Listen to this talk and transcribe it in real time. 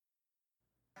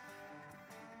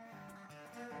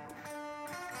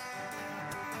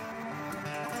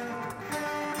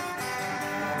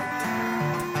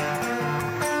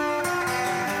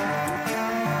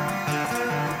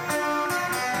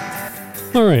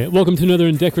All right, welcome to another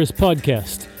Indecorous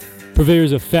podcast.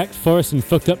 Purveyors of fact, farce, and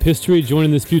fucked up history join in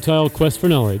this futile quest for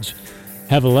knowledge.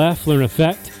 Have a laugh, learn a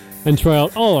fact, and try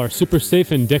out all our super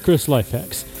safe and decorous life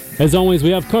hacks. As always,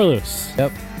 we have Carlos.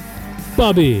 Yep.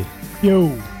 Bobby. Yo.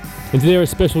 And today our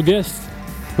special guest,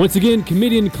 once again,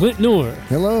 comedian Clint Knorr.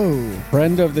 Hello.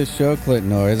 Friend of the show, Clint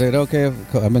Knorr. Is it okay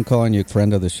if I've been calling you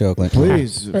friend of the show, Clint?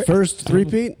 Please. First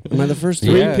three-peat? Am I the first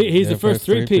three? Yeah. He's the first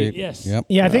three-peat. three-peat, yes. Yep.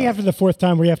 Yeah, I think after the fourth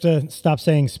time, we have to stop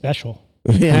saying special.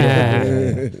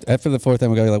 Yeah. After the fourth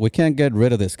time, we go like, we can't get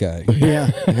rid of this guy. Yeah.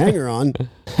 Hang her on.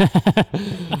 All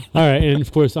right, and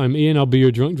of course, I'm Ian. I'll be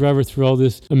your drunk driver through all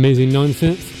this amazing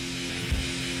nonsense.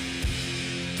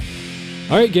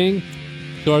 All right, gang.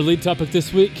 So our lead topic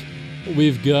this week,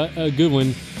 we've got a good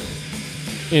one.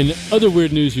 In other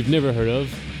weird news you've never heard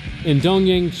of, in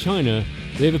Dongyang, China,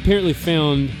 they've apparently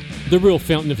found the real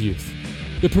fountain of youth.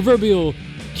 The proverbial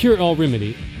cure-all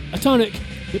remedy. A tonic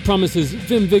that promises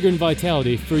vim, vigor, and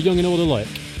vitality for young and old alike.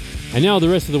 And now the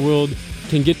rest of the world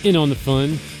can get in on the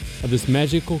fun of this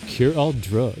magical cure-all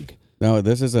drug. No,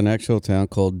 this is an actual town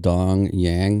called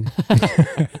Dongyang.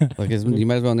 You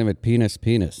might as well name it Penis.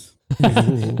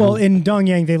 Well, in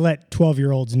Dongyang, they let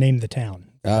 12-year-olds name the town.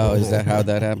 Oh, is that how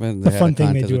that happened? The fun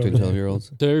thing they do between over there.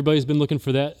 12-year-olds? So everybody's been looking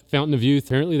for that fountain of youth.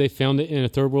 Apparently they found it in a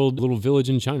third world little village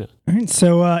in China. All right,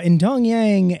 so in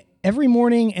Dongyang, every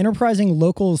morning, enterprising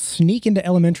locals sneak into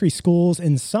elementary schools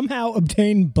and somehow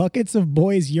obtain buckets of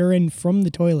boys' urine from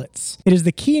the toilets. It is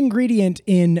the key ingredient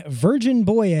in virgin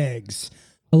boy eggs,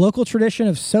 a local tradition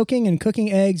of soaking and cooking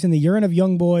eggs in the urine of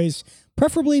young boys,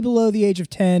 preferably below the age of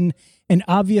 10, and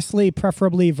obviously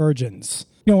preferably virgins.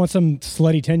 You don't want some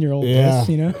slutty 10-year-old piss,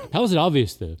 you know? How is it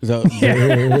obvious though? So,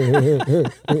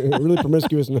 Really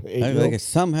promiscuous.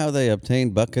 somehow they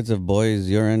obtained buckets of boys'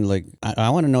 urine. Like,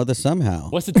 I want to know the somehow.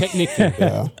 What's the technique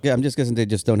there? Yeah, I'm just guessing they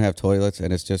just don't have toilets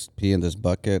and it's just pee in this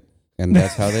bucket. And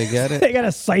that's how they get it? They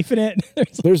gotta siphon it.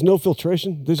 There's no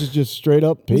filtration. This is just straight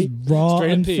up pee. Raw,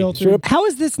 Straight up pee. unfiltered. How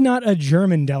is this not a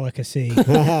German delicacy?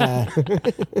 I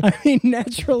mean,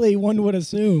 naturally, one would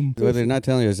assume. What they're not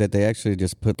telling you is that they actually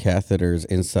just put catheters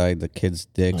inside the kids'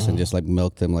 dicks and just like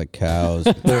milk them like cows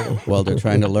while they're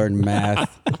trying to learn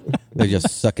math. They're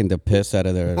just sucking the piss out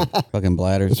of their fucking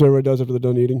bladders. That's what everybody does after they're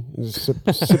done eating.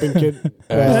 Just sipping kid.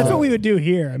 That's what we would do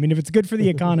here. I mean, if it's good for the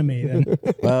economy, then.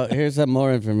 Well, here's some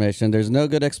more information. There's no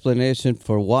good explanation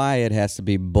for why it has to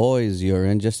be boys'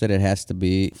 urine, just that it has to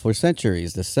be for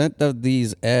centuries. The scent of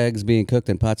these eggs being cooked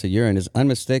in pots of urine is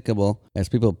unmistakable as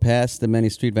people pass the many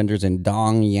street vendors in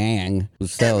Dongyang who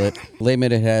sell it, claim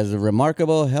it has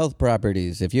remarkable health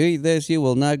properties. If you eat this, you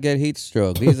will not get heat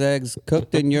stroke. These eggs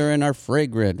cooked in urine are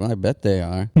fragrant. Well, I bet they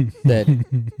are. That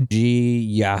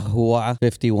G. Yahua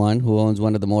 51, who owns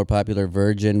one of the more popular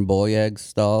virgin boy egg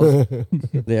stalls,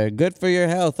 they are good for your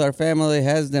health. Our family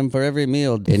has them for every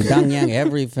meal. In Dongyang,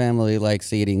 every family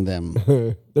likes eating them.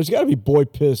 There's got to be boy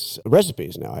piss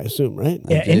recipes now, I assume, right?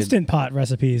 Yeah, Instant Pot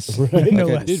recipes. No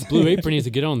less. Dude, Blue Apron needs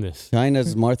to get on this.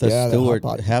 China's Martha Yeah, the Stewart,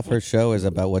 hot pot. half her show is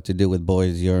about what to do with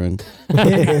boys' urine.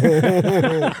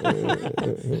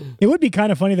 It would be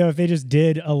kind of funny, though, if they just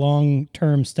did a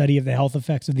long-term study of the health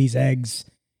effects of these eggs,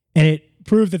 and it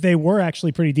proved that they were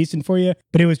actually pretty decent for you,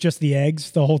 but it was just the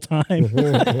eggs the whole time.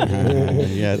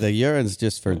 Yeah, the urine's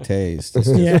just for taste. It's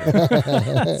just- Yeah.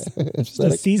 Just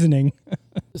a seasoning.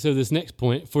 So this next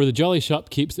point, for the jolly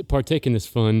shopkeepers that partake in this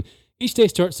fun, each day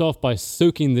starts off by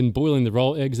soaking then boiling the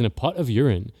raw eggs in a pot of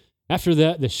urine. After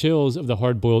that, the shells of the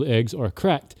hard-boiled eggs are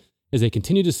cracked as they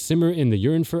continue to simmer in the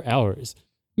urine for hours.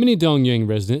 Many Dongyang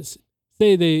residents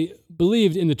say they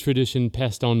believed in the tradition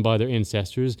passed on by their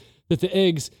ancestors that the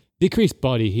eggs decrease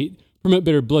body heat, promote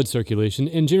better blood circulation,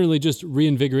 and generally just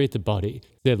reinvigorate the body,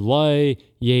 said Lai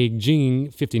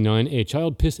Yejing, 59, a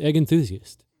child piss egg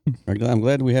enthusiast. I'm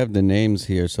glad we have the names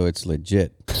here, so it's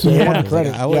legit. Yeah.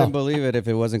 Credit. I wouldn't believe it if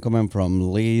it wasn't coming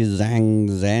from Li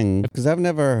Zhang, because I've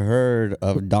never heard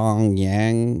of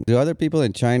Dongyang. Do other people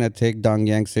in China take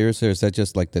Dongyang seriously, or is that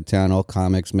just like the town all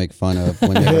comics make fun of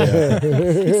when they're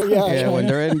when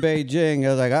they're in Beijing? I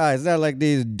was like, it's not like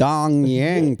these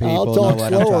Dongyang people I'll know talk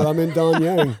what I'm slower. talking. I'm in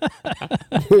Dongyang.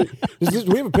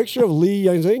 Do we have a picture of Li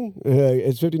Yanxing?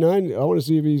 It's 59. I want to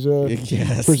see if he's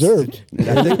Yes. preserved.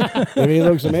 I mean, he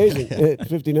looks amazing at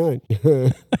 59.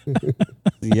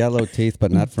 Yellow teeth,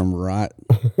 but not from rot.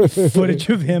 Footage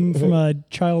of him from a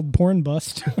child porn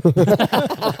bust.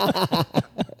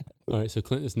 All right, so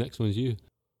Clint, this next one's you.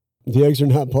 The eggs are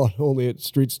not bought only at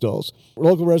street stalls.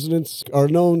 Local residents are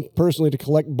known personally to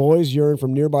collect boys' urine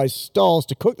from nearby stalls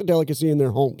to cook the delicacy in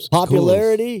their homes.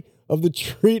 Popularity of the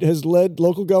treat has led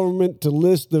local government to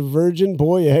list the virgin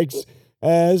boy eggs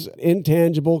as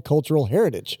intangible cultural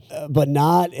heritage. But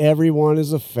not everyone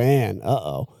is a fan.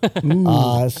 Some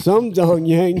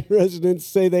Dongyang residents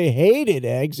say they hated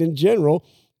eggs in general.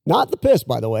 Not the piss,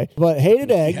 by the way, but hated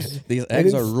eggs. These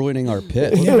eggs are ruining our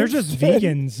piss. Yeah, they're just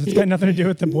vegans. It's got nothing to do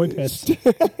with the boy piss.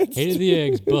 Hated the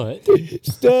eggs, but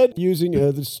Instead, using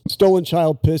the stolen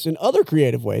child piss in other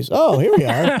creative ways. Oh, here we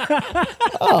are.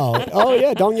 oh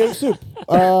yeah, Dongyang soup.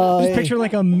 Just picture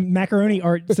like a macaroni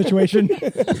art situation.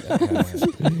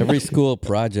 Every school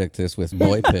project is with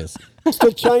boy piss.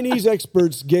 The Chinese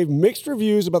experts gave mixed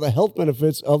reviews about the health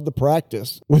benefits of the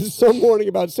practice, with some warning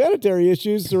about sanitary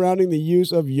issues surrounding the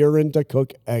use of urine to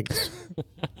cook eggs.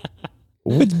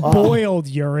 It's boiled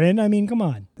urine. I mean, come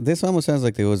on. This almost sounds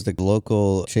like it was the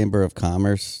local chamber of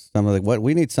commerce. Something like, what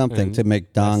we need something to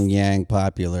make Dongyang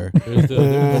popular.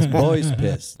 It's boys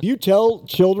piss. Do you tell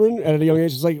children at a young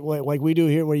age, it's like we do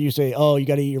here, where you say, oh, you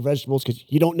got to eat your vegetables because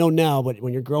you don't know now, but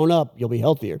when you're grown up, you'll be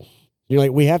healthier. You're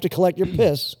like, we have to collect your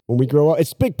piss when we grow up.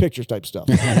 It's big picture type stuff.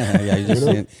 Yeah, you just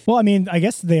see it. Well, I mean, I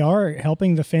guess they are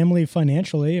helping the family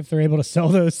financially if they're able to sell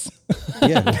those.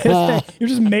 Yeah. You're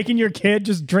just making your kid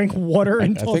just drink water I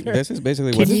until think their this is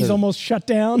basically what kidneys almost shut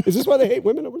down. Is this why they hate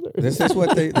women over there? This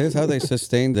is how they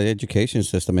sustain the education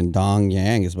system in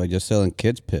Dongyang, is by just selling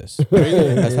kids piss.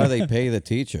 That's how they pay the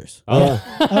teachers.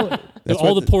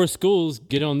 all the poor schools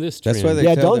get on this trend. That's why they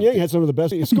Yeah, tell Dongyang had some of the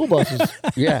best school buses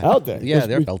out there. Yeah,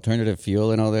 they're alternative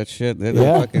fuel and all that shit. They're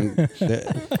Yeah.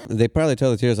 they probably tell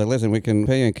the teachers, like, listen, we can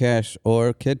pay you in cash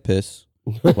or kid piss.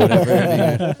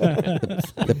 Whatever.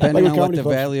 Depending Like a on what comedy the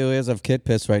club. value is of kid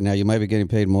piss right now, you might be getting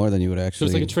paid more than you would So actually.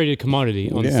 it's like a traded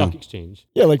commodity on the Yeah. stock exchange.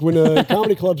 Yeah, like when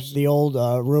comedy clubs, the old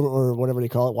room or whatever they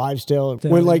call it, wives' tale,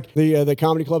 when like the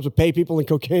comedy clubs would pay people in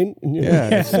cocaine.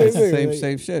 Yeah, it's Same thing, same like-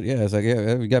 same shit. Yeah, it's like,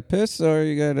 yeah, you got piss or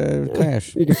you got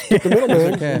cash. You can skip the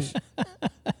middleman. Cash.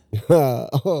 I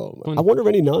wonder if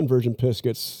any non-virgin piss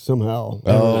gets somehow.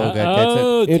 Oh, that gets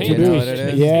it. Introduced. You know what it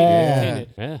is? Yeah. Yeah.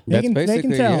 They That's can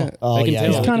basically tell. it. Oh, They can yeah.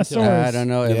 tell. yeah. These kind of stores. I don't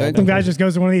know. Yeah. Some guy just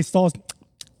goes to one of these stalls.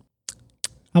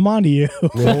 I'm on to you.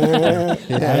 Yeah,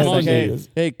 it's on, like, dude.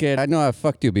 hey kid, I know I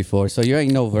fucked you before, so you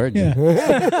ain't no virgin.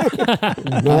 Yeah.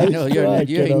 I know you try, ain't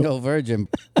kiddo. no virgin.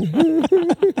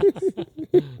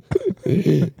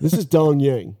 This is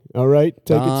Dongyang. All right,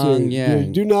 take it serious.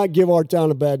 Dongyang. Do not give our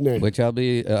town a bad name. Which I'll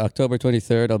be October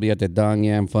 23rd. I'll be at the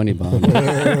Dongyang Funny Bone.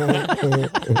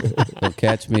 So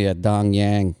catch me at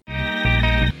Dongyang.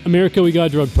 America, we got a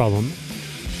drug problem.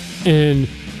 And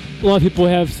a lot of people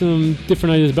have some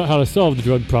different ideas about how to solve the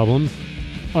drug problem.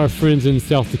 Our friends in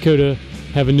South Dakota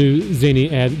have a new zany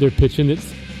ad that they're pitching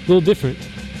that's a little different.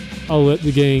 I'll let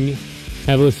the gang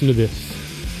have a listen to this.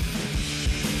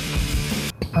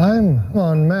 I'm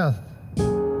on meth.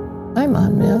 I'm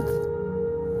on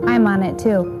meth. I'm on it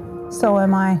too. So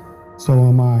am I. So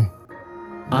am I.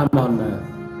 I'm on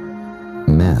meth.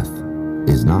 Meth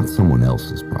is not someone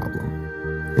else's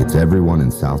problem. It's everyone in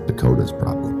South Dakota's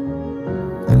problem.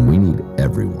 And we need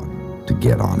everyone to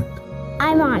get on it.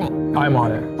 I'm on it. I'm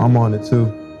on it. I'm on it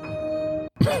too.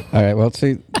 All right. Well,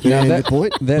 see, now good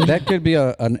point. that could be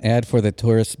an ad for the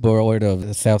tourist board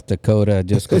of South Dakota,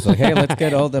 just because, like, hey, let's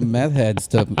get all the meth heads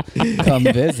to come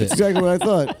visit. That's exactly what I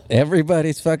thought.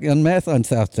 Everybody's fucking on meth on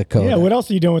South Dakota. Yeah, what else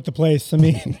are you doing with the place? I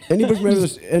mean, Anybody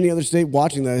from any other state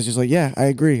watching that is just like, yeah, I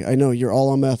agree. I know you're all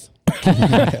on meth.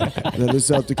 That is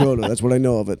South Dakota. That's what I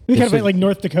know of it. we kind of like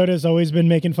North Dakota has always been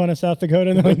making fun of South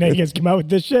Dakota, and they're like, now you guys come out with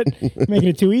this shit, making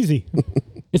it too easy.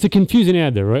 It's a confusing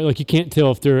ad, though, right? Like, you can't tell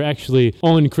if they're actually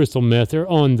on crystal meth or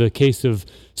on the case of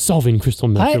solving crystal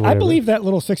meth or I whatever. believe that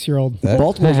little 6-year-old.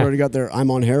 Baltimore's already got their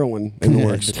I'm on heroin in the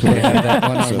works. That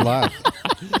one on lock.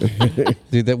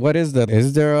 Dude, what is that?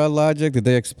 Is there a logic? Did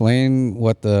they explain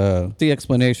what the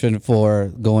explanation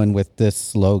for going with this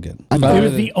slogan? It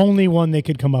was the only one they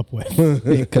could come up with.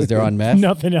 Because they're on meth?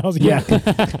 Nothing else. Yeah.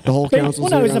 The whole council.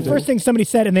 Well, no, it was the first thing somebody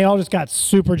said, and they all just got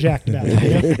super jacked about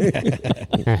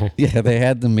it. Yeah, they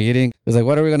had the meeting. It was like,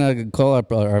 what are we going to call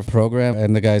our program?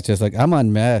 And the guy's just like, I'm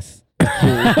on meth. I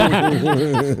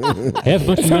have a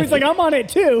bunch of Somebody's meth. like, I'm on it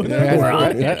too. We're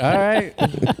on it. All right.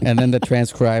 And then the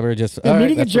transcriber just, The all right,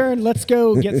 meeting that's adjourned. Let's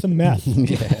go get some meth.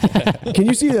 Can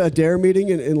you see a DARE meeting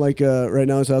in like right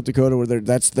now in South Dakota where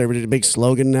that's their big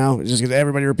slogan now? It's just 'cause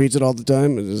everybody repeats it all the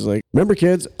time. It's just like, remember,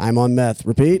 kids, I'm on meth.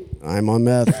 Repeat, I'm on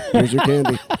meth. Here's your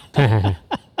candy.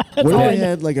 What if they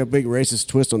had like a big racist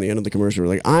twist on the end of the commercial?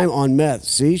 Like, I'm on meth.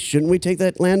 See, shouldn't we take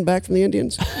that land back from the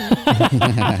Indians?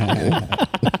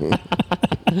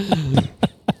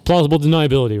 Plausible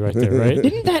deniability right there, right?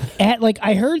 Didn't that ad, like,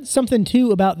 I heard something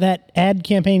too about that ad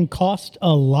campaign cost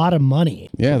a lot of money.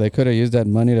 Yeah, they could have used that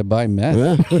money to buy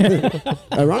meth. Yeah.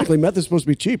 Ironically, meth is supposed to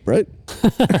be cheap, right?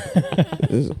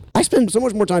 I spend so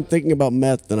much more time thinking about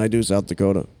meth than I do South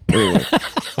Dakota. Anyway,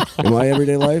 in my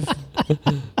everyday life.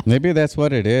 Maybe that's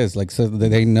what it is. Like, so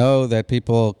they know that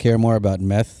people care more about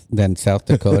meth than South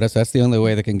Dakota. So that's the only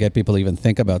way they can get people to even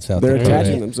think about South They're Dakota.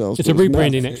 attaching themselves. It's to a this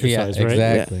rebranding meth. exercise, Yeah, right?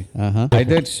 exactly. I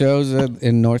did shows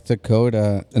in North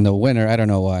Dakota in the winter. I don't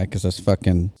know why, because it's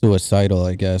fucking suicidal,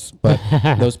 I guess. But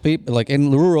those people, like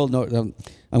in rural North,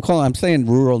 I'm saying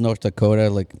rural North Dakota,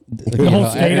 like you whole know,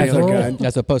 state is rural.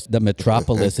 as opposed to the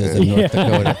metropolises in North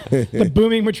Dakota. The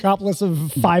booming metropolis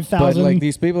of But 5,000. like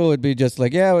these people would be just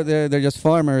like, yeah, they're just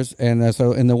farmers, and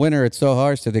so in the winter it's so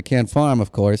harsh that they can't farm,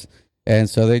 of course, and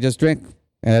so they just drink,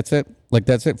 and that's it. Like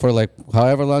that's it for like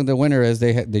however long the winter is.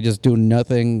 They just do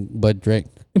nothing but drink.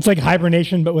 It's like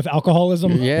hibernation, but with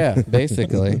alcoholism. Yeah,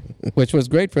 basically, which was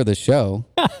great for the show.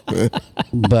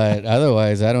 But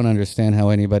otherwise, I don't understand how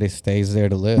anybody stays there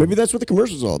to live. Maybe that's what the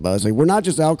commercial's all about. It's like, we're not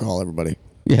just alcohol, everybody.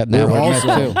 Yeah, now We're we're also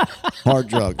meth too. hard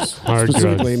drugs. Hard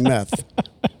specifically drugs. meth.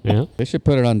 Yeah. They should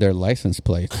put it on their license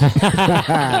plate. Oh,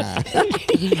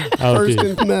 First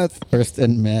dude. in meth. First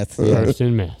in meth. Yeah. First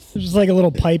in meth. There's just like a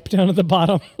little pipe down at the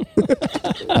bottom.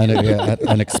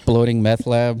 An exploding meth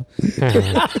lab.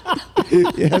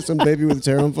 Yeah, some baby with its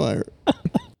hair on fire.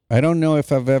 I don't know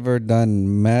if I've ever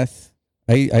done meth.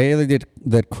 I either did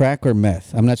the crack or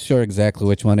meth. I'm not sure exactly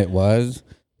which one it was.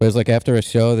 But it was like after a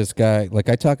show, this guy, like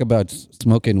I talk about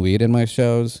smoking weed in my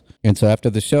shows. And so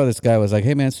after the show, this guy was like,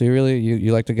 hey man, so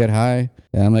you like to get high?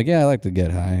 And I'm like, yeah, I like to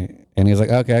get high. And he's like,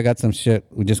 okay, I got some shit.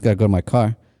 We just got to go to my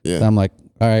car. Yeah. So I'm like,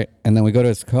 all right. And then we go to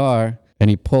his car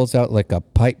and he pulls out like a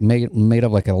pipe made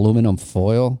of like aluminum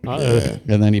foil. Uh-oh.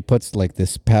 And then he puts like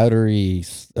this powdery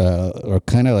or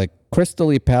kind of like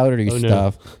crystally powdery Oh, no.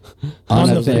 stuff On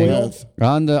the the thing, foil?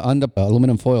 on the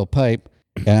aluminum foil pipe.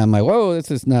 And I'm like, whoa, this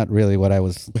is not really what I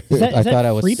was. Is I that thought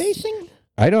I was freebasing?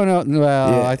 I don't know.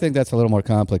 Well, Yeah. I think that's a little more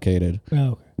complicated.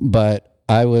 Oh, okay. But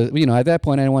I was, at that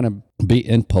point, I didn't want to be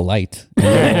impolite.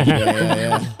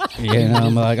 Yeah.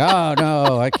 I'm like, oh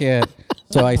no, I can't.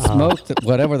 So I smoked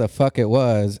whatever the fuck it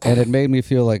was, and it made me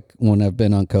feel like when I've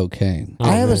been on cocaine.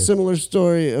 I have a similar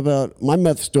story about my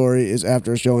meth story is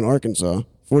after a show in Arkansas.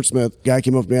 Fort Smith, guy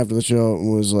came up to me after the show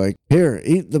and was like, here,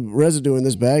 eat the residue in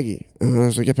this baggie. And I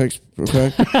was like, okay.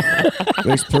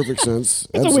 Makes perfect sense.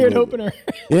 That's a weird opener.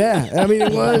 Yeah, I mean,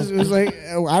 it was like,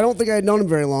 I don't think I had known him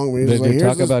very long when he was Did like, you here's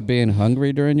talk this. about being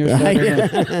hungry during your show?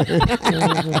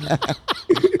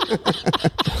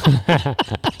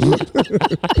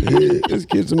 This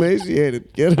kid's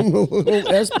emaciated. Get him a little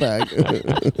S bag.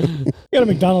 Got a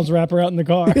McDonald's wrapper out in the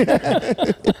car.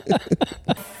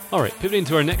 All right, pivoting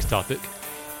to our next topic.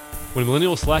 When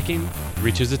millennial slacking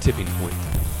reaches a tipping point.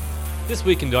 This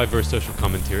week in diverse social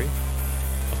commentary,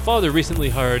 a father recently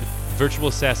hired virtual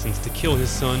assassins to kill his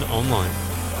son online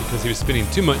because he was spending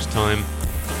too much time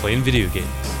playing video games.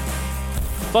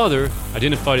 The father,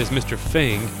 identified as Mr.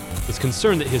 Fang, was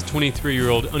concerned that his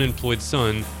 23-year-old unemployed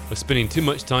son was spending too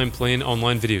much time playing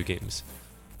online video games.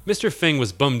 Mr. Fang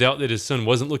was bummed out that his son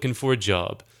wasn't looking for a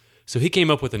job, so he came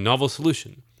up with a novel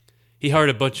solution. He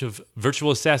hired a bunch of virtual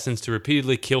assassins to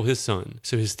repeatedly kill his son.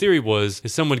 So his theory was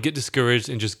his son would get discouraged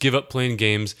and just give up playing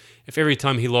games if every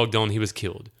time he logged on he was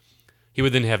killed. He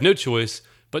would then have no choice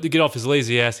but to get off his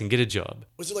lazy ass and get a job.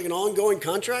 Was it like an ongoing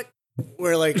contract?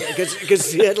 Where like,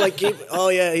 because he had like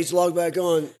he's logged back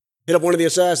on. Hit up one of the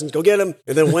assassins, go get him.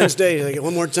 And then Wednesday, like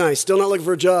one more time, still not looking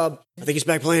for a job. I think he's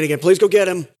back playing again. Please go get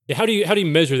him. Yeah, how do you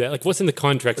measure that? Like, what's in the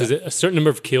contract? Is it a certain number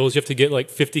of kills? You have to get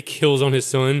like 50 kills on his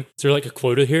son? Is there like a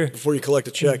quota here? Before you collect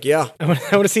a check, yeah. I want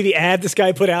to see the ad this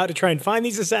guy put out to try and find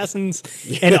these assassins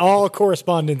and all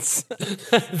correspondence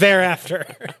thereafter.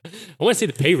 I want to see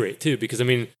the pay rate too, because I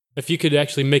mean, if you could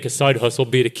actually make a side hustle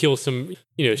be to kill some,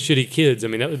 shitty kids, I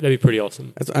mean, that'd be pretty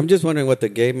awesome. I'm just wondering what the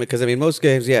game, because I mean, most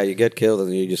games, yeah, you get killed and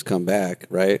then you just come back,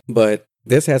 right? But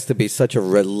this has to be such a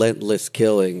relentless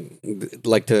killing,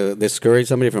 like to discourage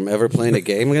somebody from ever playing a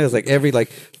game. It's like every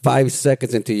 5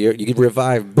 seconds into you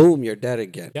revive, boom, you're dead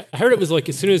again. Yeah, I heard it was like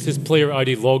as soon as his player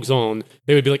ID logs on,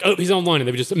 they would be like, oh, he's online, and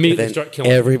they would just immediately start killing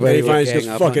him. Everybody And he finally would goes,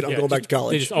 gang up fuck on it, I'm going back to They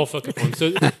college. just all fuck up on. So,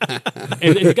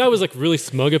 and the guy was like really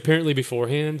smug apparently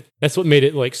beforehand. That's what made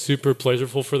it like super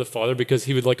pleasurable for the father, because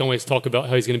he would like always talk about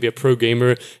how he's going to be a pro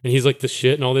gamer and he's like the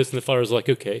shit and all this. And the father was like,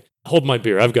 okay, hold my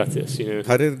beer, I've got this.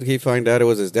 How did he find out it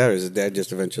was his dad, or did his dad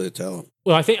just eventually tell him?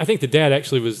 Well, I think the dad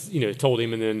actually was, told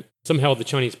him, and then somehow the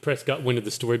Chinese press got wind of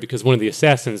the story because one of the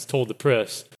assassins told the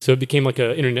press. So it became like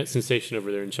an internet sensation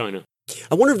over there in China.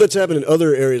 I wonder if that's happened in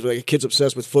other areas where like a kid's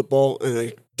obsessed with football and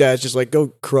like, dad's just like, go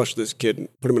crush this kid and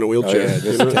put him in a wheelchair. Oh, yeah,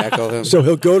 just tackle him. So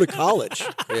he'll go to college.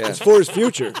 Yeah. It's for his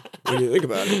future when you think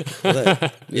about it.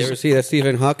 Look, you ever see that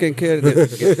Stephen Hawking kid?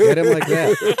 Get him like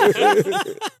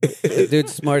that. That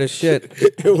dude's smart as shit.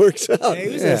 It works out. He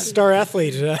was Yeah. a star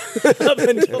athlete up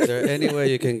until Is there any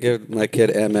way you can give my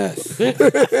kid MS?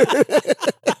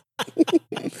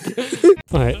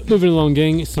 All right, moving along,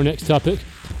 gang. So our next topic,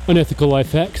 unethical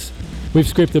life hacks. We've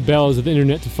scraped the bowels of the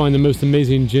internet to find the most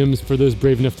amazing gems for those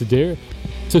brave enough to dare.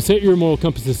 So set your moral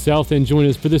compasses south and join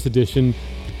us for this edition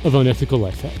of Unethical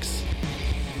Life Hacks.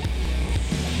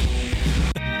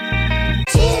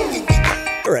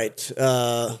 All right.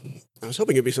 I was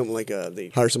hoping it'd be something like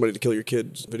they hire somebody to kill your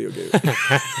kid's video game.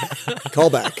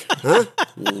 Callback,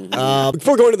 huh?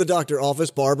 Before going to the doctor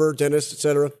office, barber, dentist,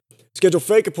 etc., schedule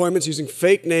fake appointments using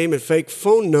fake name and fake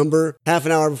phone number half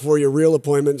an hour before your real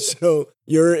appointment, so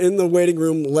you're in the waiting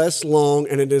room less long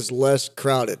and it is less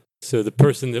crowded. So the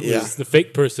person that Yeah. was the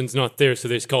fake person's not there, so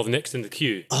they just call the next in the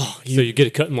queue. Oh, So you get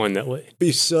a cut in line that way.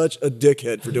 Be such a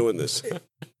dickhead for doing this.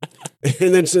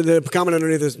 And then so the comment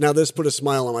underneath is, now this put a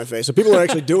smile on my face. So people are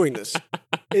actually doing this.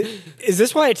 Is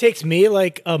this why it takes me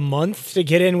like a month to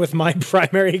get in with my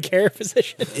primary care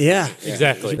physician? Yeah.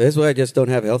 Exactly. That's why I just don't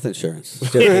have health insurance.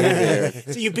 It's just easier.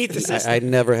 So you beat the system. I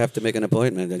never have to make an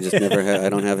appointment. I just never I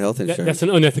don't have health insurance. That's an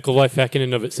unethical life hack in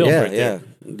and of itself, yeah, right yeah.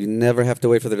 there. You never have to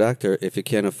wait for the doctor if you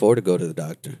can't afford to go to the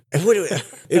doctor. It'd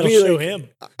That'll be show like, him.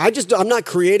 I'm not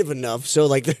creative enough. So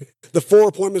like the 4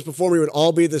 appointments before me would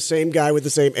all be the same guy with the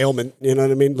same ailment. You know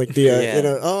what I mean? Like the,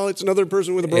 oh, it's another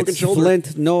person with a broken It's shoulder.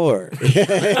 Flint Knorr.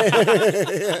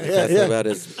 That's about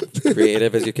as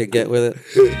creative as you can get with it.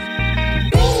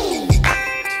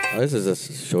 Oh, this is a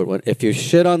short one. If you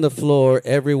shit on the floor,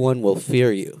 everyone will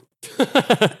fear you.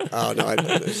 Oh, no, I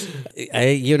know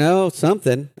this.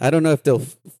 Something. I don't know if they'll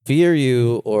fear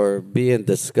you or be in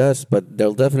disgust, but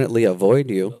they'll definitely avoid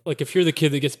you. Like if you're the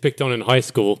kid that gets picked on in high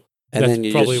school, And that's then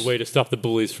you probably just- a way to stop the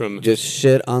bullies from... Just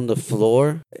shit on the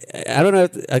floor. I don't know.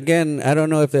 I don't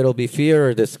know if it'll be fear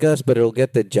or disgust, but it'll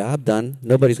get the job done.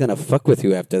 Nobody's gonna fuck with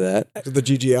you after that. The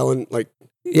G.G. Allen, like,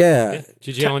 Yeah.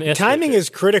 G.G. Allen S. Timing is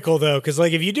critical though, because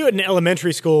like if you do it in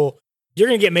elementary school, you're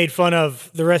gonna get made fun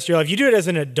of the rest of your life. You do it as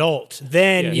an adult,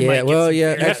 then you might. Get some You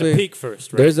have to actually, peak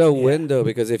first, right? there's a window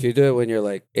because if you do it when you're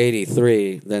like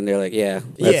 83, then they're like,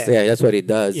 that's what he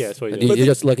does. Yeah, that's what he And does. You're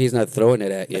just lucky he's not throwing it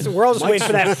at you. So we're all just waiting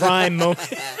for that prime moment.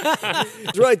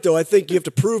 it's right, though. I think you have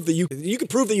to prove that you can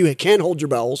prove that you can hold your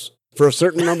bowels for a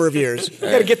certain number of years. You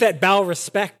got to get that bowel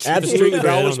respect. Absolutely, Right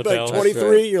bowel on the respect. bowel. 23, That's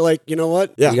right. you're like, you know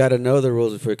what? Yeah. You got to know the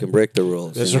rules before you can break the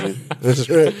rules. That's you know? right. That's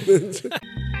right.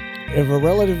 If a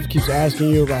relative keeps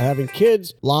asking you about having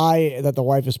kids, lie that the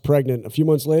wife is pregnant. A few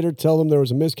months later, tell them there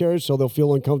was a miscarriage so they'll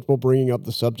feel uncomfortable bringing up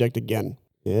the subject again.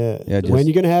 Yeah. Yeah, When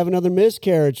you going to have another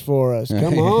miscarriage for us?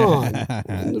 Come on.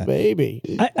 I'm the baby.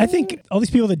 I think all these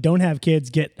people that don't have kids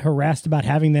get harassed about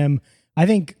having them. I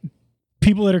think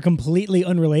people that are completely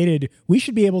unrelated, we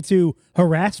should be able to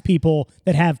harass people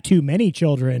that have too many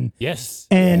children. Yes.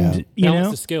 And, you Balance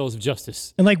know, the scales of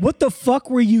justice. and like, what the fuck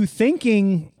were you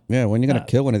thinking? Yeah, when are you going to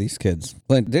kill one of these kids?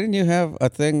 Clint, didn't you have a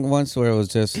thing once where it was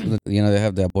just, they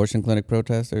have the abortion clinic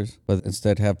protesters, but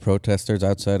instead have protesters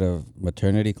outside of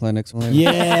maternity clinics?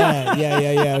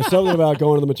 Yeah. Something about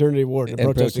going to the maternity ward and,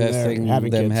 And protesting, protesting there,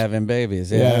 having them kids. having babies.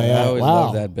 Yeah. I always Wow.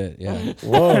 loved that bit. Yeah.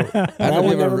 Whoa.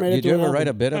 Did you ever write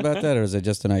a bit about that, or is it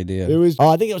just an idea? It was. Oh,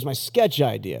 I think it was my sketch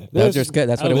idea. That was your sketch.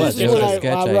 That's what it was. This It is was when a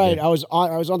sketch idea. right. I was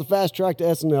on the fast track to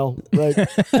SNL. Right.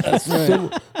 That's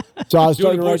right. So I was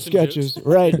Doing starting to write abortion sketches. jokes.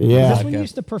 Right. Is Yeah. this when you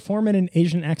used to perform in an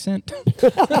Asian accent? Yeah,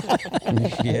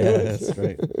 that's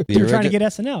right. You're trying to get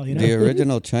SNL, you know? The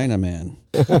original Chinaman.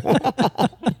 This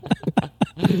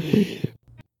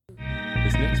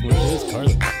next one is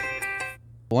Carlos.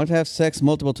 Want to have sex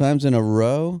multiple times in a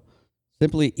row?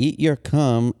 Simply eat your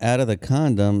cum out of the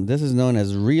condom. This is known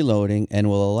as reloading and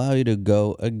will allow you to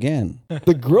go again.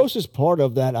 The grossest part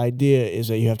of that idea is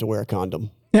that you have to wear a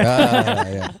condom.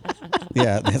 Yeah.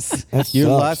 That You sucks.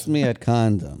 lost me at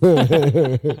condom.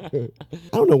 I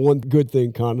don't know one good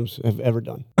thing condoms have ever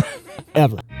done.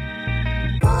 Ever.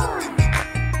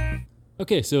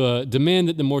 Okay, so demand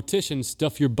that the mortician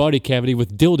stuff your body cavity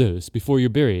with dildos before you're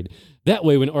buried. That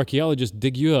way, when archaeologists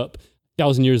dig you up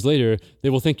 1,000 years later, they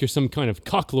will think you're some kind of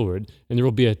cocklord, and there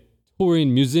will be a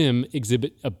Taurian museum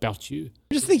exhibit about you.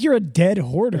 I just think you're a dead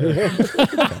hoarder.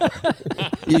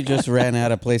 You just ran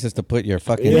out of places to put your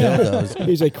fucking dildos.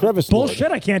 He's a crevice lord.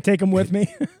 Bullshit, I can't take them with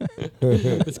me.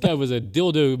 This guy was a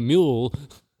dildo mule.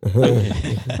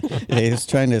 He's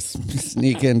trying to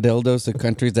sneak in dildos to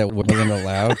countries that wasn't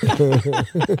allowed.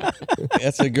 That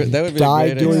would be Die a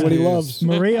great doing what he excuse. loves.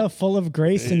 Maria full of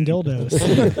grace and dildos.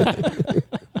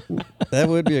 That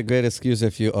would be a great excuse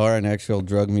if you are an actual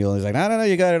drug mule. He's like, I don't know,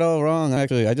 you got it all wrong.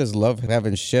 Actually, I just love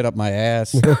having shit up my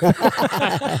ass.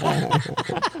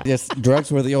 Yes,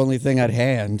 drugs were the only thing I'd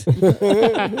hand.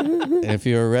 And if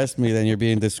you arrest me, then you're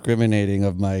being discriminating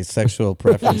of my sexual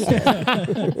preference.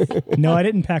 No, I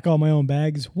didn't pack all my own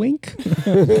bags. Wink.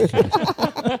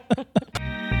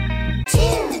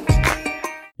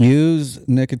 Use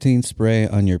nicotine spray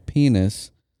on your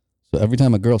penis. So every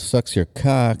time a girl sucks your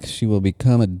cock, she will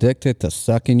become addicted to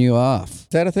sucking you off. Is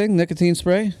that a thing? Nicotine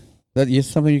spray? That is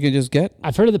something you can just get?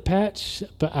 I've heard of the patch,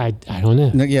 but I don't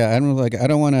know. No, yeah, I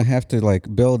don't want to have to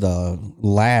build a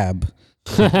lab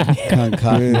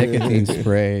concoct nicotine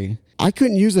spray. I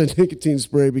couldn't use that nicotine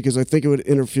spray because I think it would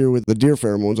interfere with the deer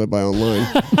pheromones I buy online.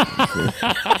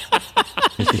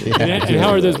 And how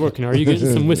are those working? Are you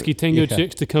getting some whiskey tango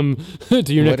chicks to come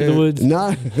to your neck of the woods?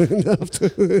 Not enough to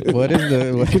What is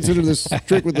the consider this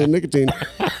trick with the nicotine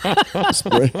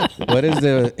spray. what is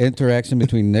the interaction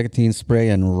between nicotine spray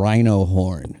and rhino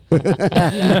horn? Is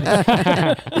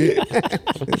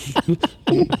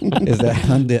that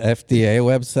on the FDA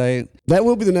website? That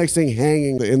will be the next thing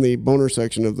hanging in the boner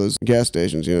section of those gas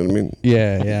stations. You know what I mean?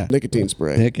 Yeah. Nicotine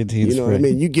spray. Nicotine You know what I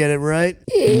spray. mean? You get it right.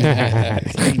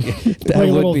 That Like a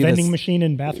would little be the vending machine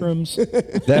in bathrooms.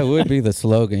 That would be the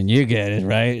slogan. You get it,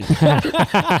 right?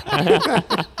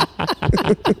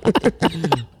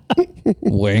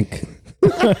 Wink.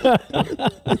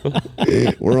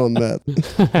 We're on that.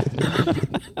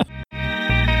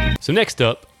 So next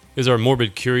up is our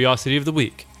morbid curiosity of the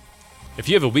week. If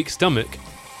you have a weak stomach,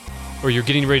 or you're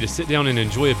getting ready to sit down and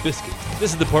enjoy a biscuit,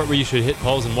 this is the part where you should hit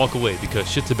pause and walk away because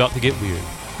shit's about to get weird.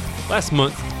 Last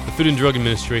month, the Food and Drug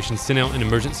Administration sent out an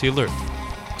emergency alert.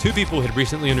 2 people had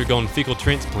recently undergone fecal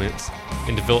transplants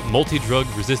and developed multi-drug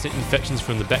resistant infections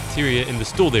from the bacteria in the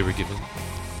stool they were given.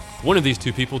 One of these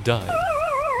 2 people died,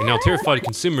 and now terrified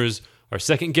consumers are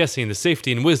second-guessing the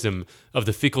safety and wisdom of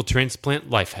the fecal transplant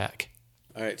life hack.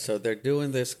 All right, so they're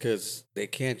doing this because they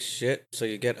can't shit, so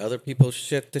you get other people's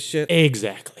shit to shit?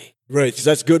 Exactly. Right, because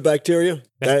that's good bacteria.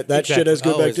 That shit has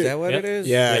good Oh, is bacteria. that what it is?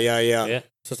 Yeah.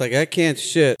 So it's like, I can't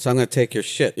shit, so I'm going to take your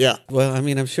shit. Yeah. Well, I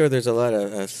mean, I'm sure there's a lot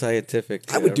of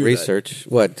scientific I would do that. research.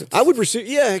 What? I would receive,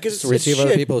 because it's receive other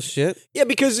shit. people's shit? Yeah,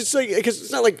 because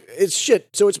it's not like it's shit.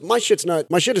 So it's my shit's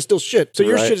shit is still shit. So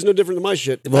your Right. shit is no different than my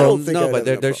shit. I Well, don't think no, I'd but have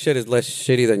their that problem. shit is less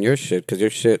shitty than your shit because your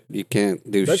shit, you can't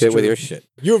do That's shit with true. your shit.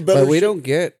 You have better But we shit.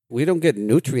 don't get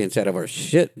nutrients out of our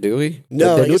shit, do we?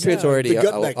 No, the I guess nutrients not. already The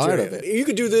gut are part bacteria. of it. You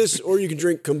could do this, or you could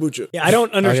drink kombucha. Yeah, I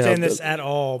don't understand yeah. this at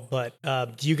all, but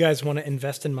do you guys want to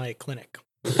invest in my clinic?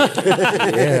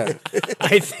 Yeah.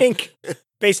 I think,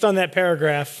 based on that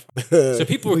paragraph, So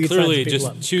people We are could sign clearly some just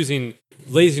people up. choosing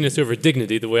laziness over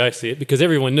dignity, the way I see it, because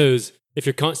everyone knows if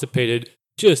you're constipated,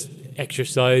 just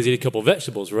exercise, eat a couple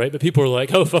vegetables, right? But people are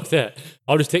like, oh, fuck that.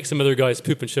 I'll just take some other guy's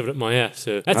poop and shove it up my ass.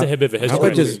 So that's a bit of a head How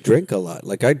about scratcher. just drink a lot?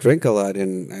 Like, I drink a lot,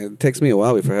 and it takes me a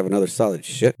while before I have another solid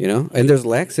shit, you know? And there's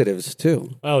laxatives,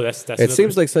 too. Oh, that's It another-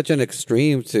 seems like such an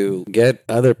extreme to get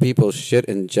other people's shit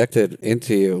injected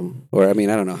into you. Or, I mean,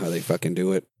 I don't know how they fucking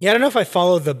do it. yeah, I don't know if I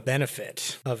follow the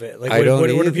benefit of it. Like, I what, don't what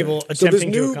are either. people So this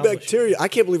attempting to new accomplish? bacteria, I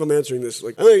can't believe I'm answering this.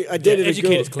 Like I dated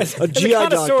educate a us, girl, Clint. a As a GI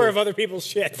connoisseur doctor. of other people's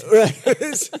shit. Right.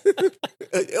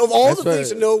 Of all That's the things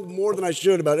why- to know more than I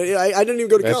should about it, I didn't even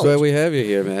go to That's college. why we have you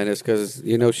here, man. It's because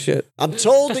you know shit. I'm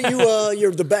told that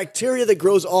you're the bacteria that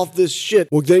grows off this shit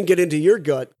will then get into your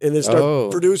gut and then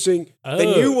start producing. Then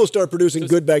you will start producing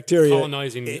good bacteria.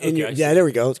 colonizing. In your, Okay, I yeah, see. there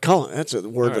we go. That's a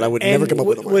word that I would never And come up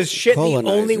with. on my was own. shit the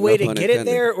Colonize, only no way to pun get it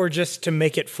intended. there, or just to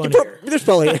make it funnier? There's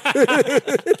probably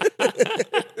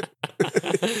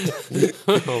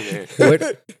Oh, man.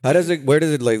 Where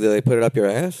does it like? Do they put it up your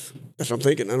ass? that's what I'm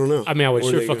thinking. I don't know. I mean, I would Or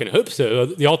sure they- fucking hope so.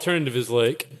 The alternative is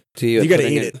like, To you, You gotta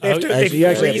putting eat it. They have to, Oh, they you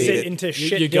actually have freeze to eat it it. into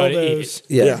shit you gotta eat dildos.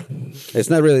 Yeah. It's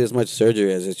not really as much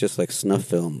surgery as it's just like snuff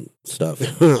film stuff.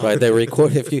 Right? They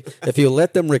record if you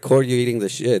let them record you eating the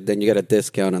shit, then you get a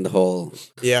discount on the whole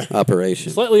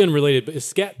operation. slightly unrelated, but is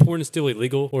scat porn still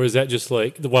illegal? Or is that just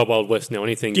like the Wild Wild West now?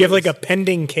 Anything Do you have goes? like a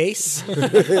pending case?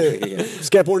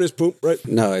 Scat porn is poop, right?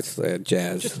 No, it's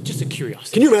jazz. Just a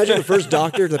curiosity. Can you imagine the first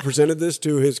doctor that presented this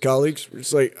to his colleagues?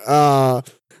 It's like,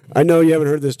 I know you haven't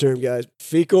heard this term, guys.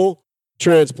 Fecal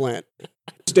transplant.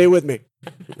 Stay with me.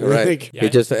 Right. Like, He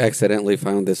just accidentally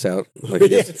found this out. Like,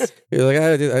 you're like,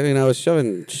 I was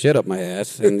shoving shit up my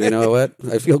ass, and you know what?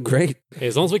 I feel great. Hey,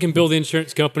 as long as we can build the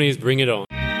insurance companies, bring it on.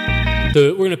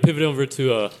 So we're going to pivot over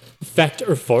to Fact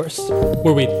or Farce,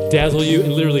 where we dazzle you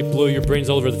and literally blow your brains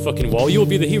all over the fucking wall. You will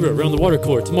be the hero around the water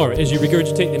cooler tomorrow as you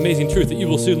regurgitate the amazing truth that you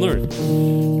will soon learn.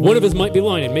 One of us might be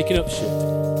lying and making up shit.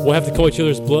 We'll have to call each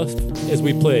other's bluff as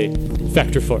we play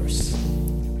Fact or Farce.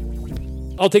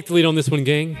 I'll take the lead on this one,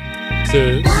 gang. So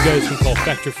you guys can call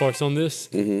Fact or Farce on this.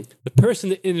 The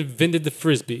person that invented the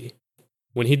Frisbee,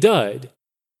 when he died,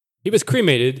 he was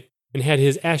cremated and had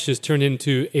his ashes turned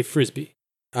into a Frisbee.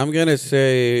 I'm going to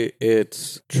say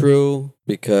it's true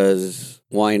because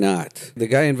why not? The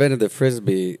guy invented the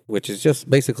Frisbee, which is just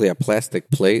basically a plastic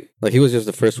plate. Like, he was just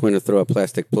the first one to throw a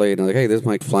plastic plate. And like, hey, this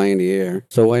might fly in the air.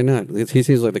 So why not? He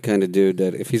seems like the kind of dude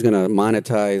that if he's going to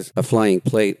monetize a flying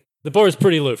plate, the bar is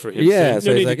pretty low for him. Yeah,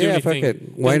 so he's need like, to do yeah, fuck anything.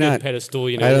 it. Why Doesn't get not? a pedestal,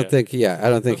 you know. I don't think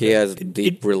he has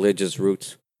deep religious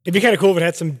roots. It'd be kind of cool if it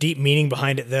had some deep meaning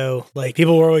behind it, though. Like,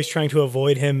 people were always trying to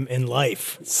avoid him in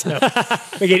life. So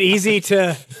make it easy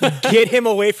to get him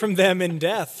away from them in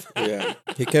death. Yeah.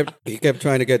 He kept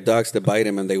trying to get dogs to bite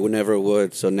him, and they never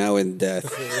would. So now in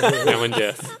death.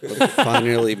 He'll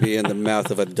finally be in the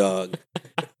mouth of a dog.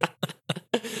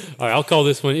 All right, I'll call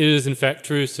this one. It is, in fact,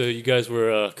 true, so you guys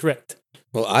were correct.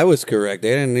 Well, I was correct.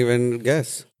 They didn't even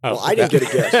guess. Well, I didn't get a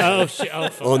guess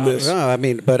on this. No, I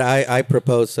mean, but I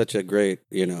proposed such a great,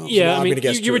 Yeah, I mean,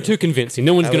 you were too convincing.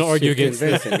 No one's going to argue against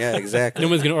it. Yeah, exactly. No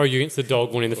one's going to argue against the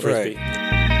dog winning the Frisbee.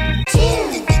 Right.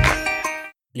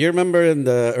 You remember in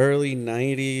the early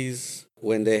 90s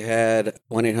when they had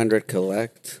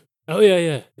 1-800-COLLECT? Oh,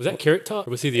 yeah. Was that Carrot Top?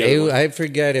 Or was he the other one? I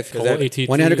forget if Call AT&T.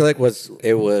 1-800-COLLECT was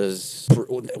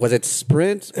it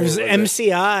Sprint? It was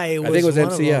MCI. I think it was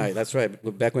MCI. That's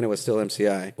right. Back when it was still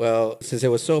MCI. Well, since it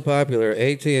was so popular,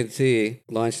 AT&T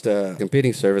launched a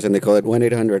competing service, and they call it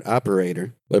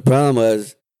 1-800-OPERATOR. But the problem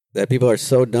was that people are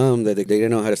so dumb that they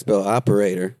didn't know how to spell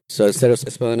operator. So instead of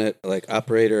spelling it like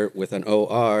operator with an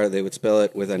O-R, they would spell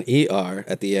it with an E-R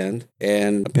at the end.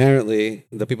 And apparently,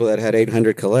 the people that had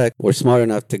 800-COLLECT were smart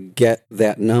enough to get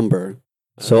that number.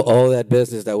 So all that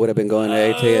business that would have been going to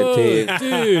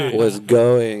AT&T was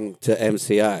going to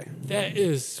MCI. That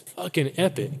is fucking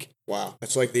epic. Wow.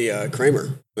 That's like the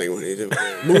Kramer thing when he did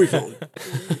movie phone.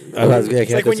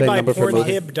 It's like when you buy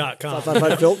Pornhib.com.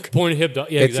 Pornhib.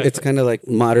 Yeah, exactly. It's kind of like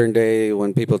modern day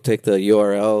when people take the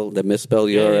URL, the misspelled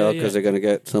URL, because they're going to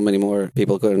get so many more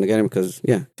people going to get them. Because,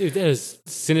 dude, that is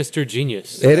sinister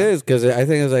genius. It is, because I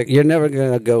think it's like you're never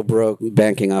going to go broke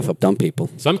banking off of dumb people.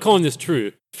 So I'm calling this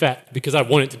true. Fact, because I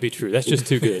want it to be true. That's just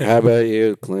too good. How about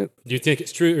you, Clint? Do you think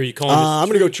it's true, or are you calling this I'm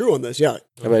going to go true on this, yeah.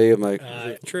 How about you, Mike?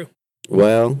 True.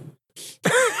 Well...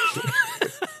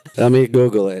 Let me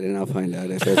Google it and I'll find out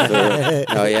if it's true.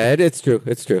 Oh yeah, it's true.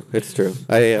 It's true. It's true.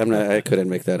 I couldn't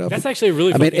make that up. That's actually a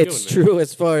really. I mean, it's true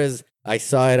as far as I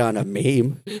saw it on a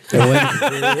meme.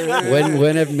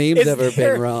 When have memes ever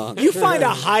been wrong? You find a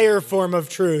higher form of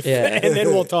truth, and then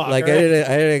we'll talk. Like, right?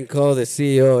 I didn't call the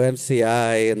CEO of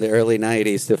MCI in the early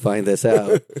 '90s to find this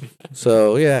out.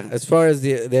 So yeah, as far as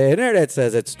the internet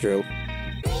says, it's true.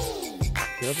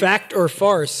 Fact or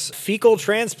farce? Fecal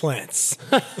transplants.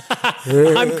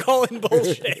 I'm calling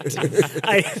bullshit.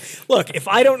 Look, if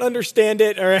I don't understand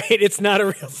it, all right, it's not a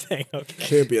real thing. Okay.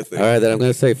 Can't be a thing. All right, then I'm going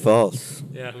to say false.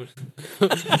 Yeah.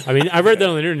 I mean, I read that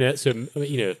on the internet, so,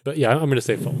 but yeah, I'm going to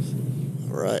say false.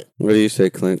 All right. What do you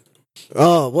say, Clint?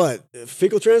 Oh, what?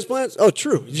 Fecal transplants? Oh,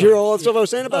 true. Did you hear all that stuff I was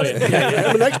saying about it? Yeah,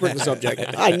 I'm an expert in the subject.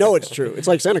 I know it's true. It's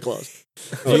like Santa Claus.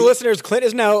 For the listeners, Clint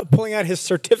is now pulling out his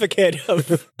certificate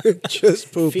of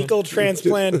just poop. Fecal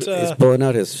transplant. He's pulling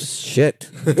out his shit.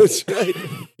 That's right.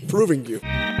 Proving you.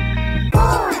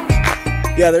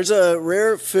 Yeah, there's a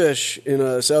rare fish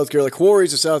in South Carolina,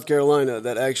 quarries of South Carolina,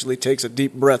 that actually takes a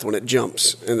deep breath when it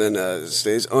jumps and then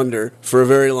stays under for a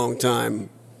very long time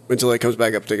until it comes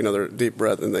back up, take another deep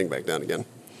breath, and then back down again.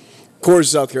 Quarries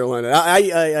of South Carolina. I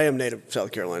am native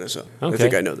South Carolina, so I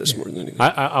think I know this more than anything.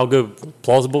 I'll go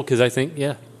plausible because I think,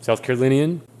 South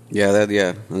Carolinian. Yeah,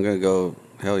 I'm going to go,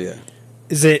 hell yeah.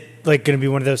 Is it like going to be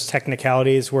one of those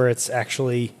technicalities where it's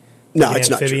actually No,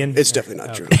 it's amphibian? Not true. It's definitely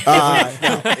not true. No.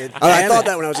 I thought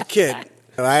that when I was a kid.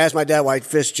 I asked my dad why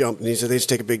fish jump, and he said they just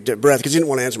take a big breath because he didn't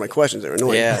want to answer my questions. They were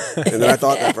annoying. Yeah. And then I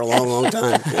thought that for a long, long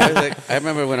time. I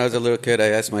remember when I was a little kid, I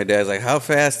asked my dad, how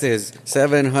fast is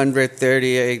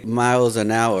 738 miles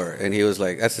an hour? And he was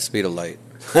like, that's the speed of light.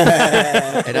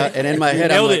 and in my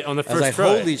head, I was like,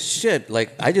 holy shit,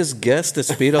 I just guessed the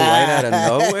speed of light out of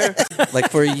nowhere.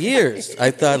 For years,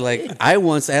 I thought, I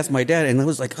once asked my dad, and I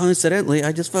was like, coincidentally,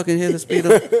 I just fucking hit the speed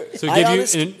of So it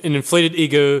gave you an inflated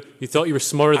ego. You thought you were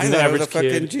smarter than the average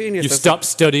kid. Genius. You stopped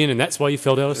studying, and that's why you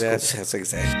failed out of school. That's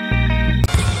exactly.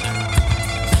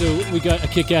 So we got a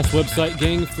kick-ass website,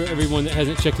 gang, for everyone that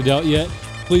hasn't checked it out yet.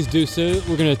 please do so.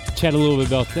 We're going to chat a little bit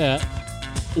about that.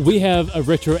 We have a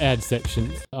retro ad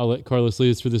section. I'll let Carlos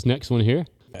lead us through this next one here.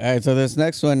 All right, so this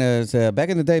next one is, back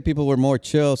in the day, people were more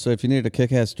chill, so if you needed a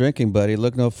kick-ass drinking buddy,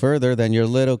 look no further than your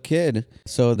little kid.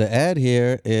 So the ad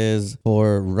here is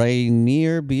for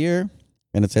Rainier beer,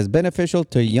 and it says, beneficial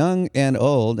to young and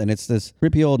old, and it's this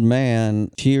creepy old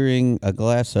man cheering a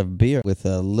glass of beer with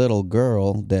a little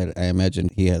girl that I imagine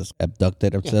he has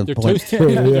abducted at some point.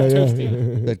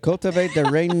 Toasting. That cultivate the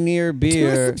Rainier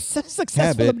beer Successful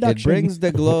habit. abduction. It brings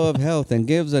the glow of health and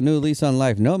gives a new lease on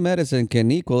life. No medicine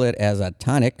can equal it as a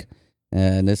tonic.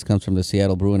 And this comes from the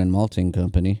Seattle Brewing and Malting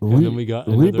Company. And then we got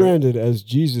another, rebranded as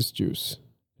Jesus Juice.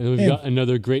 and then we've got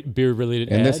another great beer-related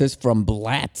ad. And this is from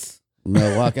Blatz,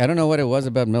 Milwaukee. I don't know what it was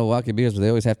about Milwaukee beers, but they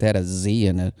always have to add a Z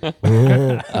in it.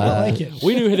 I like it.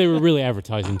 We knew who they were really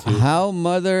advertising to. How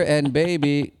mother and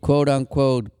baby, quote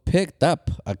unquote, picked up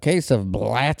a case of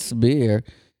Blatz beer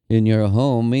in your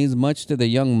home means much to the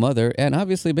young mother, and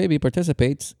obviously baby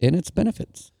participates in its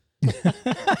benefits.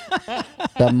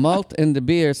 The malt in the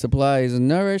beer supplies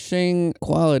nourishing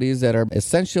qualities that are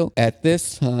essential at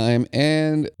this time,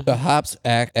 and the hops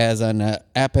act as an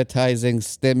appetizing,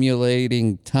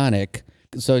 stimulating tonic.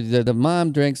 So the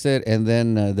mom drinks it, and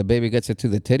then the baby gets it to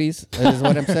the titties, is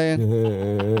what I'm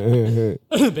saying?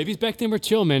 Babies back then were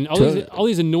chill, man. All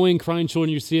these annoying crying children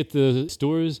you see at the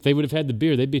stores, if they would have had the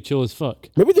beer, they'd be chill as fuck.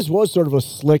 Maybe this was sort of a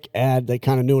slick ad. They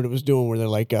kind of knew what it was doing, where they're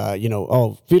like,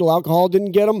 fetal alcohol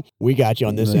didn't get them. We got you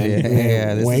on this end.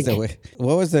 Yeah, this Wink. is the way.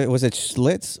 What was it? Was it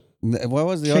Schlitz? What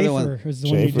was the other one? Schaefer was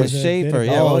the one who Schaefer. did The Schaefer.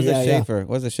 Yeah, Oh, what was yeah, the yeah. Schaefer? What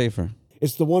was the Schaefer?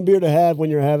 It's the one beer to have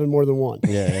when you're having more than one.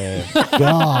 Yeah.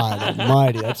 God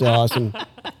almighty, that's awesome.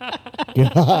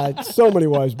 God, so many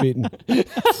wives beaten.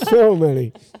 So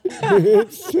many.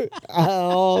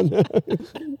 Oh, no.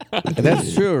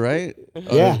 That's true, right?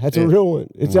 Yeah, that's a real one.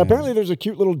 It's apparently there's a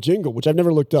cute little jingle, which I've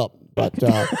never looked up, but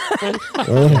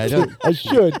I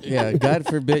should. Yeah, God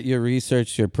forbid you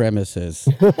research your premises.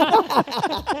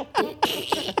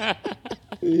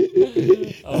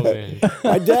 Oh, man.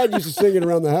 My dad used to sing it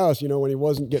around the house, when he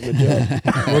wasn't getting a job.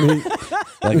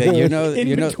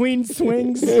 In between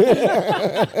swings.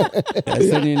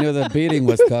 That's when you knew the beating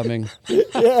was coming.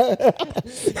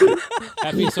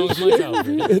 Happy songs of my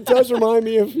childhood. It does remind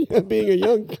me of being a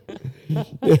young.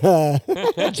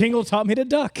 That jingle taught me to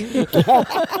duck. And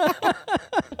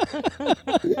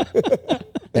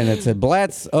it said,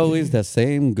 Blatz, always the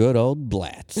same good old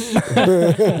Blatz.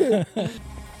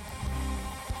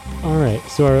 All right,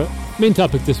 so our main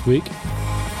topic this week,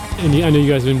 and I know you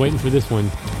guys have been waiting for this one,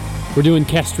 we're doing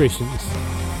castrations.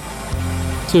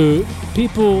 So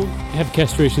people have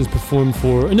castrations performed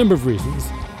for a number of reasons.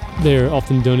 They're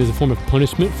often done as a form of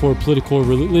punishment for political or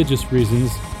religious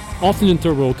reasons, often in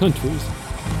third world countries.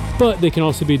 But they can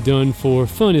also be done for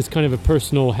fun as kind of a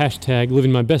personal hashtag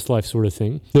living my best life sort of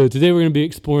thing. So today we're going to be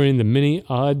exploring the many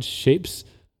odd shapes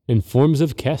and forms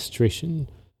of castration.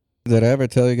 Did I ever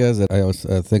tell you guys that I was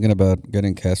thinking about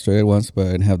getting castrated once, but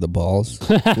I didn't have the balls?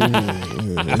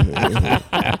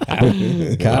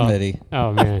 Comedy.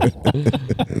 Oh man.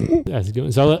 That's a good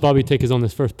one. So I'll let Bobby take us on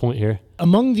this first point here.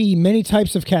 Among the many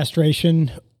types of castration,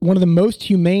 one of the most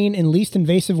humane and least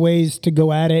invasive ways to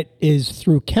go at it is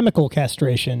through chemical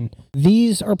castration.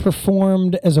 These are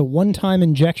performed as a one-time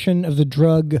injection of the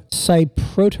drug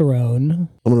cyproterone,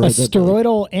 a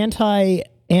steroidal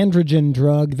anti-androgen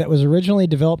drug that was originally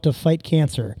developed to fight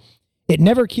cancer. It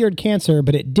never cured cancer,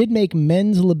 but it did make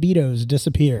men's libidos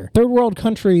disappear. Third world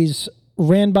countries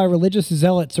ran by religious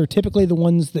zealots are typically the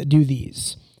ones that do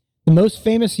these. The most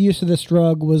famous use of this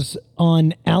drug was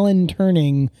on Alan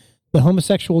Turing, the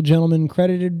homosexual gentleman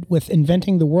credited with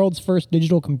inventing the world's first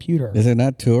digital computer. Is it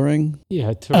not Turing?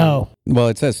 Yeah, Turing. Oh. Well,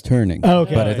 it says Turning,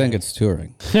 Okay. but I think it's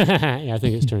Turing. Yeah, I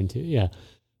think it's Turing too. Yeah. So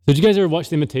did you guys ever watch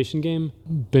The Imitation Game?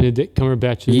 Benedict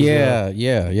Cumberbatch's Yeah.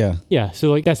 Yeah,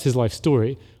 so that's his life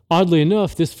story. Oddly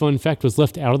enough, this fun fact was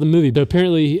left out of the movie. But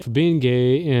apparently, for being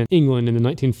gay in England in the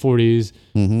 1940s,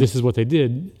 this is what they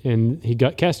did. And he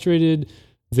got castrated,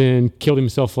 then killed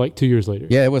himself 2 years later.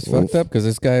 Yeah, it was fucked up because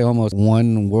this guy almost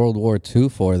won World War II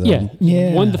for them.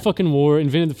 Yeah. Won the fucking war,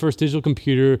 invented the first digital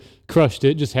computer, crushed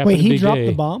it, just happened to be gay. Wait, he dropped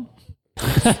the bomb?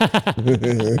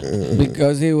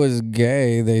 Because he was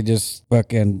gay, they just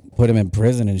fucking put him in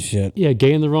prison and shit. Yeah,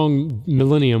 gay in the wrong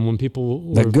millennium when people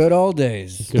were... The good old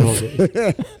days. Good old days.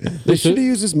 They should have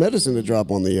used this medicine to drop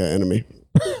on the enemy.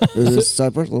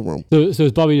 So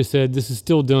as Bobby just said, this is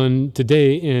still done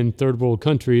today in third world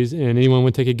countries, and anyone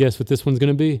want to take a guess what this one's going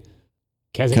to be?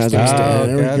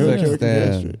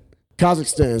 Kazakhstan.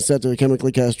 Kazakhstan set to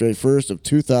chemically castrate first of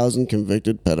 2,000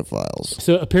 convicted pedophiles.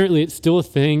 So apparently it's still a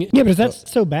thing. Yeah, but is that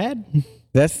so bad?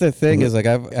 That's the thing is like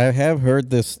I have heard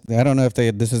this. I don't know if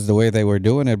this is the way they were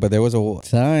doing it, but there was a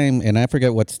time, and I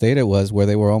forget what state it was, where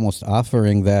they were almost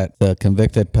offering that the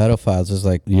convicted pedophiles is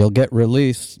like, you'll get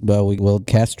released, but we will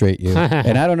castrate you.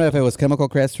 And I don't know if it was chemical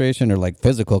castration or like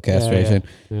physical castration,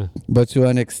 but to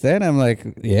an extent, I'm like,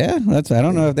 I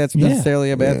don't know if that's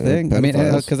necessarily a bad thing. I mean,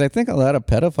 because I think a lot of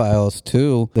pedophiles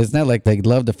too, it's not like they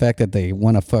love the fact that they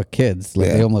want to fuck kids. Like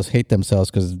they almost hate themselves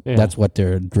because that's what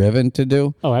they're driven to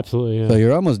do. Oh, absolutely. Yeah. So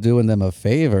you're almost doing them a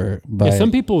favor. By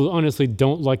some people honestly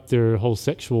don't like their whole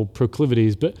sexual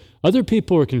proclivities, but other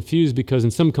people are confused because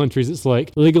in some countries it's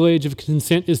like legal age of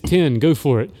consent is 10, go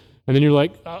for it. And then you're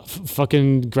like,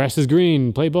 fucking grass is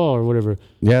green, play ball or whatever.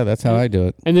 Yeah, that's how I do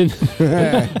it. And then,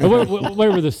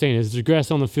 whatever the saying is, there's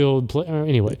grass on the field.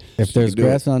 Anyway. If there's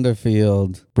grass on the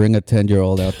field, bring a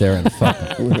 10-year-old out there and fuck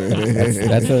him.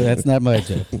 That's not my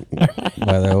joke,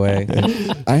 by the way.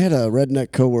 I had a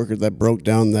redneck coworker that broke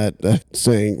down that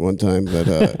saying one time that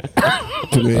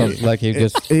to me. Like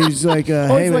he's like,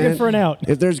 hey, he's man, looking for an out.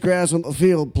 If there's grass on the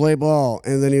field, play ball.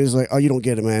 And then he was like, oh, you don't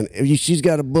get it, man. If she's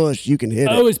got a bush, you can hit it.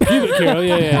 Oh, it's pubic hair. Oh,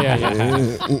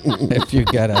 yeah. If you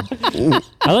got a...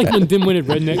 I like when dim-witted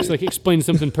rednecks like explain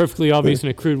something perfectly obvious in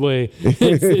a crude way. It's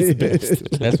the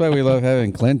best. That's why we love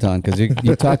having Clint on, because you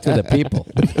talk to the people.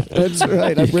 That's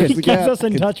right. I bridge He the keeps gap us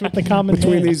in touch with the common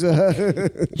between man. these got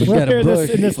a bush.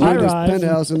 in this high rise.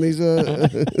 penthouse and these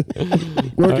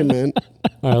working men.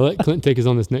 All right, let Clint take us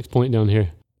on this next point down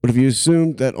here. But if you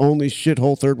assumed that only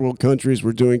shithole third world countries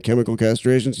were doing chemical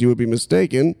castrations, you would be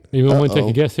mistaken. You want to take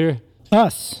a guess here?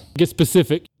 Us. Get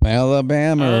specific.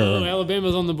 Alabama. Oh,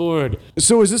 Alabama's on the board.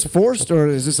 So is this forced or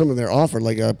is this something they're offered,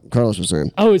 like Carlos was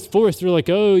saying? Oh, it's forced. They're like,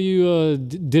 oh, you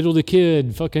diddled a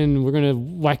kid. Fucking, we're going to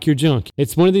whack your junk.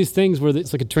 It's one of these things where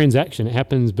it's like a transaction. It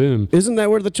happens, boom. Isn't that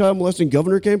where the child molesting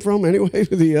governor came from anyway?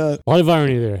 A lot of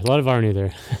irony there.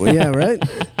 Well, yeah, right?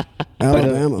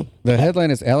 Alabama. The headline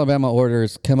is Alabama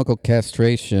orders chemical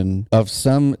castration of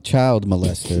some child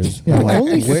molesters. Yeah, Like,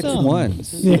 only which some.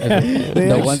 ones? Yeah.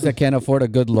 The ones that can't afford a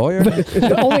good lawyer? They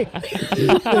play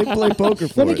poker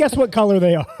for Let me guess what color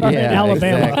they are in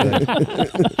Alabama.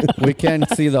 Exactly. We can't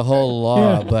see the whole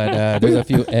law, but there's a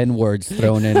few N-words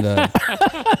thrown in the...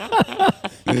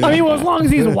 I mean, well, as long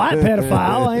as he's a white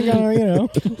pedophile, I ain't gonna,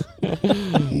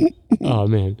 Oh,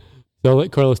 man. So I'll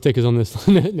let Carlos take us on this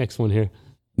next one here.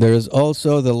 There is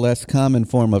also the less common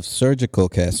form of surgical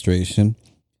castration.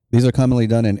 These are commonly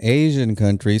done in Asian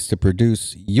countries to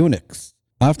produce eunuchs,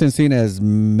 often seen as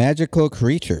magical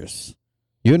creatures.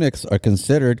 Eunuchs are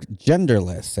considered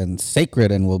genderless and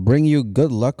sacred and will bring you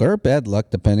good luck or bad luck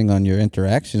depending on your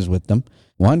interactions with them.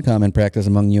 One common practice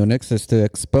among eunuchs is to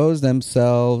expose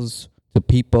themselves to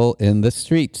people in the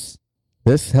streets.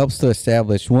 This helps to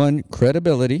establish, one,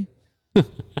 credibility, all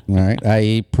right,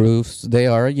 i.e. proves they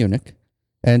are a eunuch,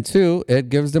 and two, it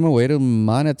gives them a way to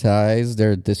monetize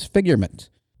their disfigurement.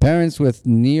 Parents with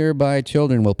nearby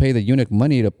children will pay the eunuch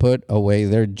money to put away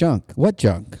their junk. What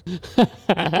junk?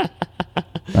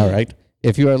 All right.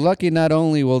 If you are lucky, not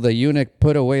only will the eunuch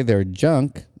put away their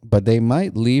junk, but they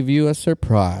might leave you a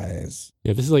surprise.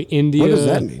 Yeah, this is like India. What does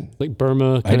that mean? Like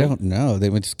Burma. I don't know. They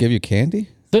would just give you candy?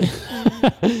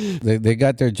 They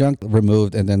got their junk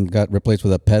removed and then got replaced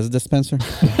with a Pez dispenser.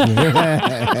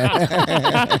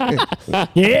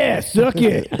 yeah, suck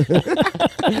it.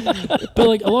 But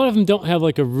like a lot of them don't have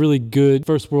like a really good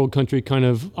first world country kind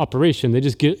of operation. They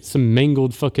just get some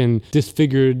mangled fucking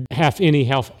disfigured half innie,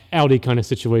 half outie kind of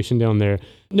situation down there.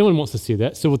 No one wants to see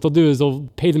that. So what they'll do is they'll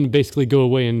pay them to basically go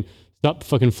away and stop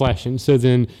fucking flashing. So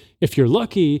then if you're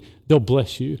lucky, they'll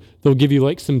bless you. They'll give you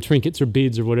like some trinkets or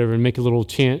beads or whatever and make a little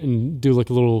chant and do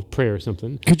like a little prayer or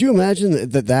something. Could you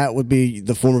imagine that would be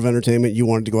the form of entertainment you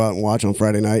wanted to go out and watch on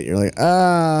Friday night? You're like,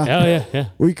 Oh, yeah.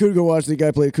 we could go watch the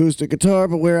guy play acoustic guitar,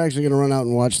 but we're actually going to run out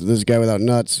and watch this guy without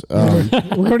nuts. We're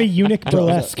going to eunuch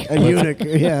burlesque. A eunuch,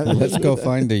 yeah. Let's go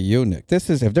find the eunuch.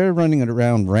 This is, if they're running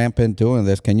around rampant doing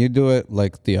this, can you do it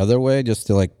like the other way just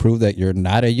to like prove that you're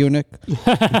not a eunuch? Is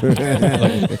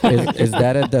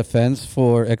that a defense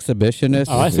for exhibitionists?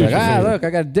 Oh, I see. Like, look, I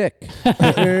got a dick. I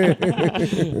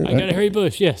got a hairy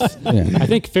bush, yes. Yeah. I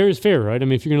think fair is fair, right? I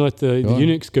mean, if you're going to let the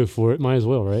eunuchs go for it, might as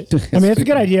well, right? I mean, it's a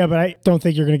good idea, but I don't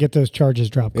think you're going to get those charges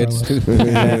dropped. It's too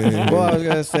bad. Well, I was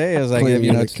going to say, is like,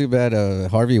 it's too bad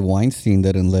Harvey Weinstein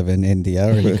didn't live in India,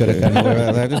 or he could have kind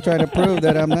of, I'm just trying to prove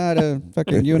that I'm not a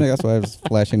fucking eunuch. That's why I was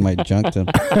flashing my junk to him.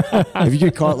 If you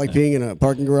get caught like being in a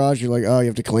parking garage, you're like, oh, you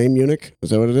have to claim eunuch? Is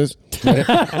that what it is?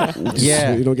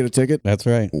 Yeah. You don't get a ticket? That's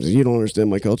right. You don't understand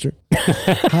my culture.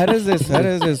 How does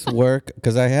this work?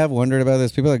 Because I have wondered about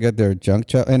this. People that get their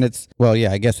junk and it's, well,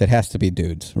 yeah, I guess it has to be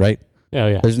dudes, right? Oh,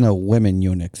 yeah. There's no women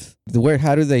eunuchs.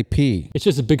 How do they pee? It's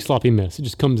just a big sloppy mess. It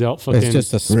just comes out fucking. It's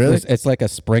just it's like a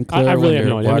sprinkler. I really when have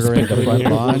no you're idea. watering the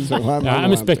front lawn.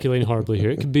 I'm speculating horribly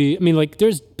here. It could be, I mean, like,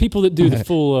 there's people that do the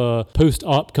full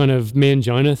post-op kind of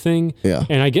mangina thing. Yeah.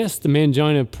 And I guess the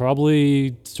mangina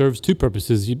probably serves two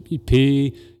purposes. You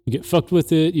pee, you get fucked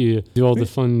with it, you do all the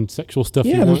fun sexual stuff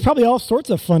you Yeah, there's want. probably all sorts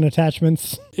of fun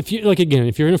attachments. If you, like, again,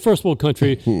 if you're in a first world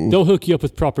country, they'll hook you up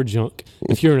with proper junk.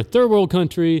 If you're in a third world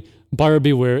country, buyer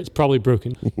beware, it's probably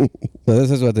broken. So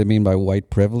this is what they mean by white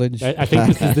privilege? I think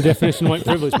this is the definition of white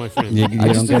privilege, my friend. You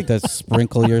don't get to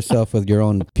sprinkle yourself with your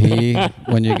own pee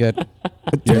when you get...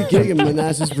 I did a gig in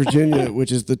Manassas, Virginia,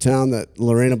 which is the town that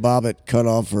Lorena Bobbitt cut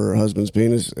off her husband's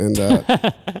penis. And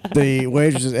the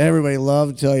waitresses, everybody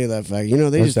loved to tell you that fact. You know,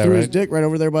 they just threw his dick right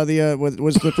over there by the, what's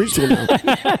the preschool now?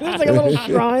 There's like a little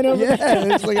shrine over there.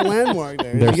 Yeah, it's like a landmark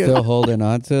there. They're still holding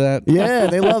on to that? Yeah,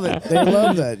 they love it. They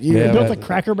love that. They built a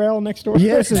Cracker Barrel next door.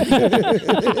 Yes.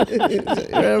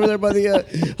 Right over there by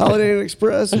the Holiday Inn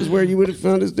Express is where you would have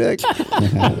found his dick.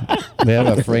 They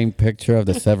have a framed picture of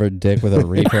the severed dick with a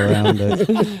wreath around it.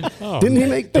 Oh, Didn't he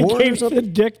make porn or something? The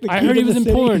dick, I heard he was in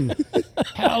porn.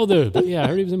 How though? But yeah, I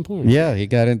heard he was in porn. Yeah, he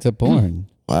got into porn.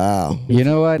 Wow. You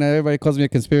know what? Now everybody calls me a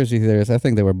conspiracy theorist. I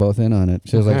think they were both in on it.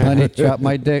 She was like, honey, chop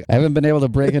my dick. I haven't been able to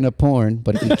break into porn,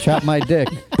 but if you chop my dick,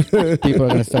 people are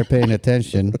going to start paying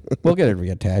attention. We'll get it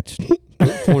reattached.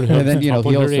 And then, you know,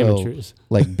 he also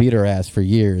like beat her ass for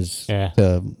years. Yeah.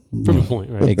 To prove a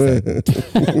point, right? Exactly.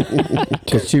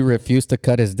 Because she refused to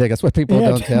cut his dick. That's what people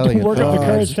don't tell you. Work up the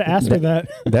courage to ask her that.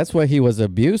 That's why he was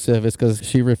abusive, is because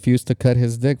she refused to cut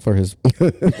his dick for his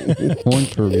porn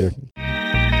career.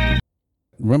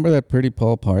 Remember that Pretty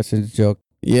Paul Parsons joke?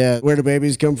 Yeah, where do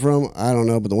babies come from? I don't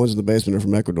know, but the ones in the basement are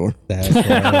from Ecuador. That's right.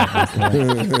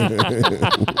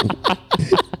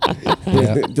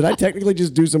 Yeah. Did I technically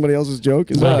just do somebody else's joke?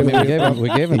 Well, I mean, we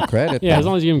gave him credit. Yeah, as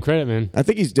long as you give him credit, man. I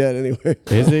think he's dead anyway.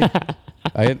 Is he?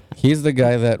 He's the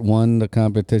guy that won the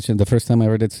competition the first time I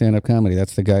ever did stand-up comedy.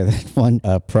 That's the guy that won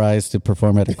a prize to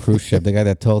perform at a cruise ship. The guy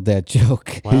that told that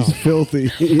joke. Wow. He's filthy.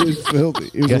 He is filthy.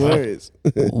 He was hilarious.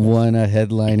 Won a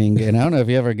headlining, and I don't know if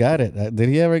he ever got it. Did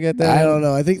he ever get that? I don't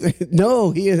know. I think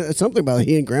no. He something about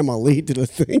he and Grandma Lee did a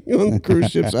thing on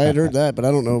cruise ships. I had heard that, but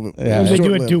I don't know. Yeah. Did they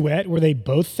do a duet where they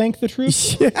both thank the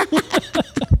troops?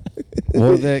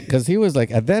 Well, because he was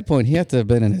like, at that point, he had to have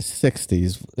been in his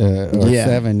 60s or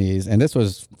 70s, and this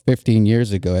was 15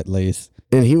 years ago at least.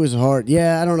 And he was hard.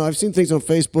 Yeah, I don't know. I've seen things on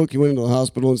Facebook. He went into the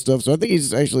hospital and stuff, so I think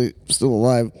he's actually still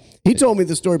alive. He told me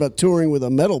the story about touring with a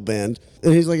metal band,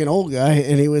 and he's like an old guy,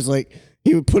 and he was like,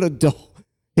 he would put a doll.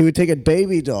 He would take a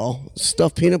baby doll,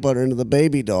 stuff peanut butter into the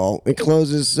baby doll, and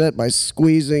close his set by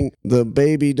squeezing the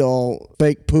baby doll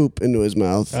fake poop into his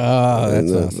mouth. Oh,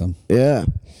 that's awesome. Yeah.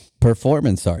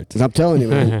 Performance art. I'm telling you,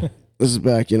 man. This is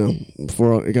back,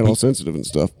 before it got all sensitive and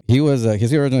stuff. He's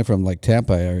originally from like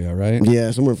Tampa area, right?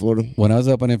 Yeah, somewhere in Florida. When I was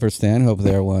opening for Stanhope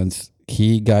there once,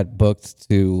 he got booked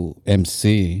to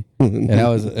MC, and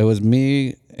it was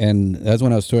me, and that's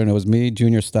when I was touring. It was me,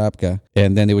 Junior Stopka,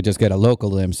 and then they would just get a local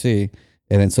to MC.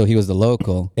 And then so he was the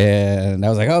local, and I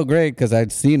was like, oh, great, because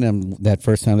I'd seen him that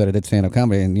first time that I did stand-up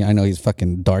comedy, and I know he's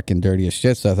fucking dark and dirty as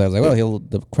shit, so I was like, well,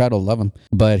 the crowd will love him.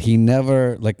 But he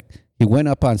never, he went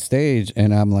up on stage,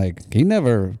 and I'm like, he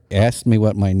never asked me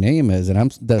what my name is,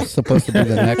 and that's supposed to be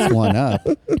the next one up.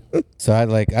 So I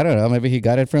don't know, maybe he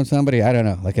got it from somebody, I don't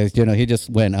know. He just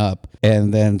went up,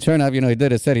 and then sure enough, he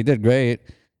did his set, he did great,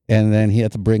 and then he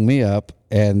had to bring me up,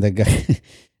 and the guy...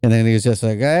 And then he was just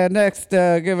like, next,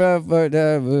 give up for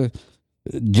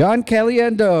John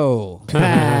Caliendo.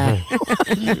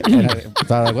 And I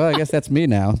thought, like, well, I guess that's me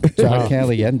now, John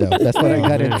Caliendo. That's what I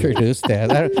got introduced as.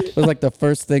 It was like the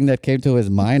first thing that came to his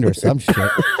mind or some shit.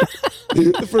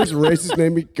 The first racist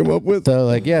name he come up with. So,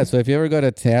 so if you ever go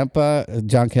to Tampa,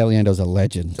 John Caliendo's a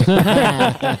legend. Oh,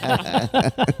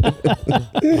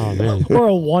 man. Or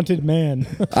a wanted man.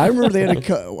 I remember they had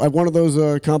at one of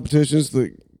those competitions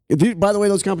that... By the way,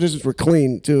 those competitions were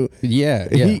clean, too. Yeah.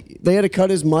 They had to cut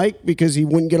his mic because he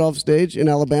wouldn't get off stage in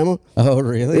Alabama. Oh,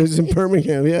 really? It was in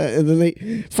Birmingham, yeah. And then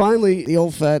the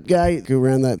old fat guy who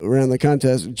ran the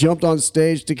contest jumped on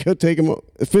stage to go take him,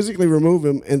 physically remove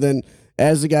him, and then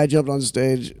as the guy jumped on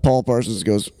stage, Paul Parsons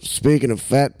goes, speaking of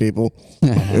fat people. They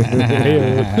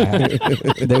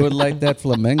would like that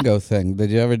flamingo thing.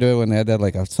 Did you ever do it when they had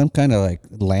that some kind of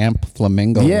lamp,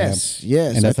 flamingo lamp? Yes.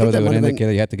 And that's how they would indicate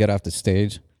that you had to get off the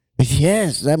stage.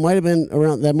 Yes, that might have been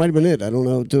around. That might have been it. I don't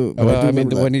know too. But Well, do I mean,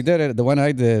 remember that. when he did it, the one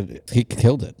I did, he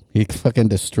killed it. He fucking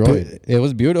destroyed it. It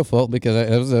was beautiful because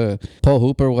it was Paul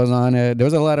Hooper was on it. There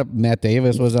was a lot of Matt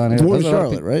Davis was on it. The one There in was a lot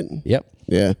of Charlotte, right? Yep.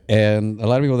 Yeah. And a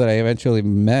lot of people that I eventually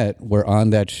met were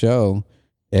on that show,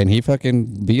 and he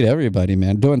fucking beat everybody,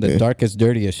 man, doing the darkest,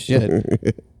 dirtiest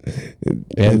shit.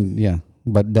 And yeah.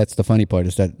 But that's the funny part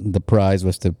is that the prize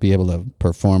was to be able to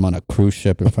perform on a cruise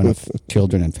ship in front of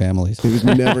children and families. He was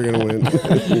never going to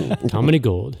win. Comedy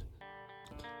gold.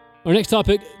 Our next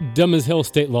topic, dumb as hell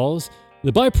state laws.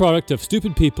 The byproduct of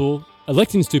stupid people,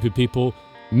 electing stupid people,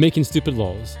 making stupid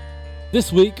laws.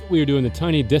 This week, we are doing the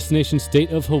tiny destination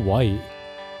state of Hawaii. You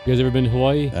guys ever been to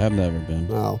Hawaii? I've never been.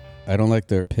 No. I don't like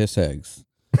their piss eggs.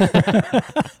 They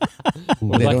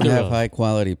don't have high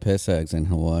quality piss eggs in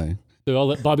Hawaii. So I'll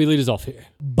let Bobby lead us off here.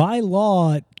 By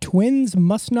law, twins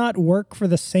must not work for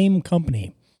the same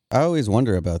company. I always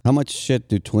wonder about how much shit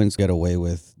do twins get away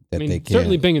with that I mean, they can't.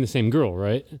 certainly banging the same girl,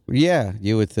 right? Yeah,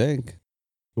 you would think.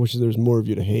 I wish there's more of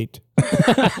you to hate.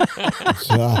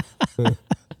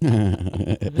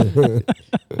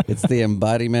 It's the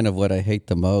embodiment of what I hate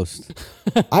the most.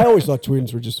 I always thought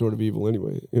twins were just sort of evil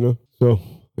anyway, you know? So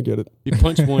I get it. You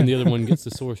punch one, the other one gets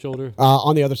the sore shoulder.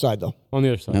 On the other side, though. On the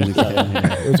other side.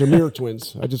 Those are mirror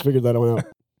twins. I just figured that one out.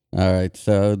 All right,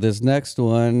 so this next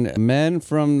one, men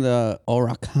from the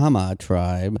Orokama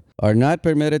tribe are not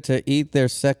permitted to eat their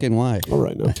second wife. All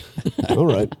right, no. All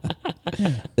right.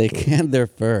 They can their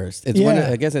first. It's one of,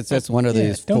 I guess it's just one of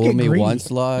these don't fool get me greedy.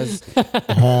 once laws.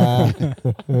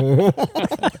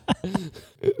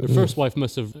 The first wife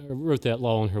must have wrote that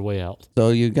law on her way out. So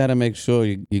you got to make sure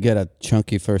you get a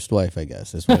chunky first wife, I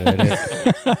guess, is what it is.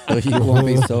 So you won't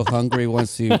be so hungry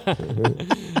once you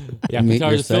Yeah, meet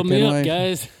guitars your to fill me second up, wife.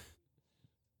 guys.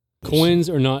 Coins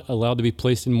are not allowed to be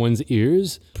placed in one's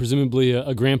ears. Presumably,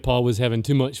 a grandpa was having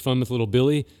too much fun with little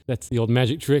Billy. That's the old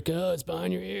magic trick. Oh, it's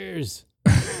behind your ears.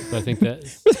 So I think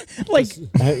that's Like,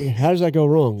 How does that go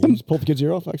wrong? You just pull the kid's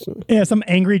ear off accidentally? yeah, some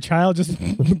angry child just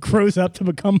grows up to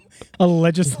become a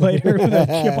legislator with a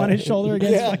chip on his shoulder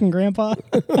against fucking grandpa.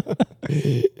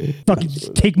 Fucking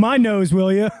just take my nose,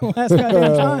 will you? Last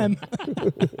goddamn time.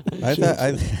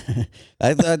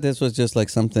 I thought this was just like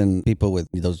something people with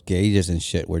those gauges and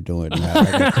shit were doing. Now.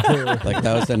 Like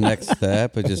that was the next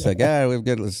step. It's just like, we've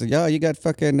got, you got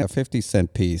fucking a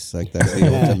 50-cent piece. Like that's the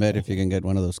ultimate if you can get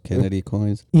one of those Kennedy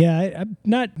coins. Yeah, I'm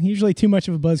not usually too much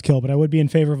of a buzzkill, but I would be in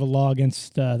favor of a law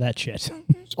against that shit.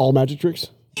 All magic tricks?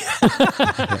 You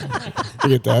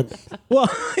get that? Well,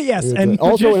 yes, Yeah, and but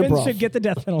also magicians improv. should get the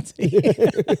death penalty.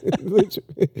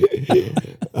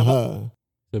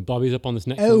 so Bobby's up on this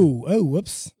next one. Oh,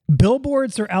 whoops.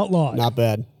 Billboards are outlawed. Not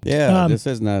bad. Yeah, this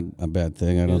is not a bad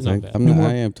thing, I don't It's not think. bad.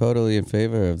 I am totally in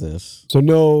favor of this. So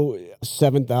no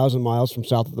 7,000 miles from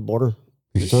south of the border?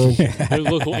 Sign? No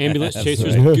local ambulance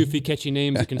chasers with goofy, catchy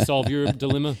names that can solve your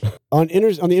dilemma. On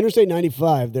the Interstate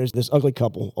 95, there's this ugly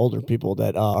couple, older people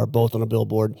that are both on a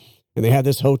billboard. And they have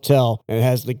this hotel, and it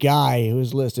has the guy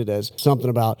who's listed as something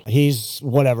about, he's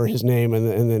whatever his name,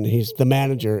 and then he's the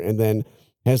manager, and then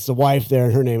has the wife there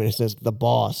and her name, and it says the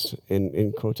boss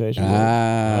in quotation.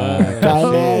 I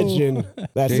imagine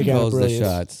that's She the kind of calls the brilliance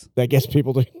shots. that gets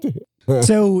people to...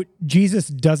 So Jesus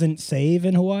doesn't save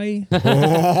in Hawaii?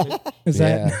 Is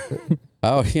that?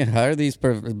 Oh, yeah. How are these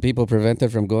people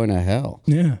prevented from going to hell?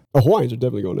 Yeah. Hawaiians are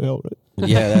definitely going to hell, right?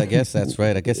 Yeah, I guess that's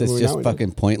right. I guess it's Well, just now we know.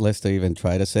 fucking pointless to even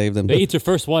try to save them. They eat their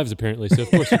first wives, apparently, so of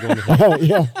course they're going to hell.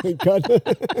 Yeah, God.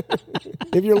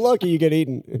 If you're lucky, you get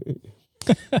eaten.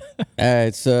 All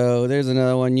right, so there's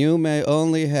another one. You may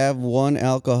only have one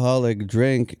alcoholic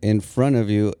drink in front of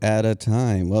you at a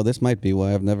time. Well, this might be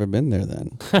why I've never been there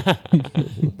then.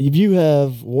 If you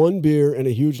have one beer and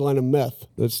a huge line of meth,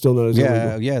 that's still not as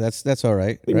illegal. Yeah, that's all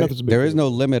right. think meth is a big There is deal.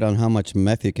 no limit on how much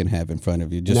meth you can have in front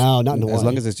of you. Just, No, not in as Hawaii.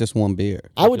 long as it's just one beer.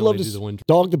 I would can love only to do the one-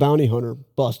 Dog the Bounty Hunter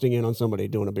busting in on somebody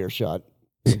doing a beer shot.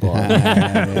 In the bar.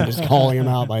 And just calling him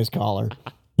out by his collar.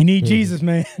 You need Jesus,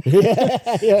 man.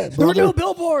 Yeah, There are brother. no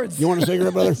billboards. You want a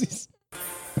cigarette, brother?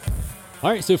 All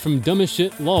right, so from dumb as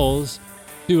shit laws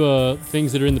to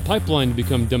things that are in the pipeline to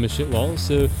become dumb as shit laws.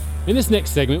 So in this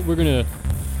next segment, we're going to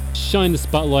shine the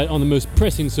spotlight on the most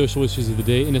pressing social issues of the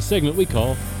day in a segment we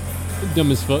call the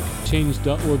Dumb as Fuck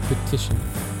Change.org Petition.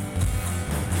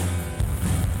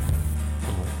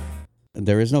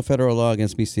 There is no federal law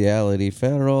against bestiality.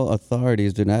 Federal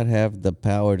authorities do not have the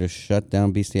power to shut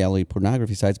down bestiality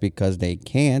pornography sites because they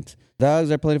can't. Dogs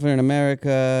are plentiful in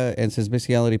America, and since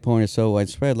bestiality porn is so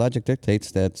widespread, logic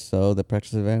dictates that so the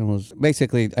practice of animals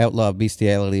basically outlaw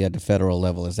bestiality at the federal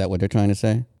level. Is that what they're trying to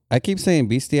say? I keep saying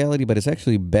bestiality, but it's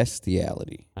actually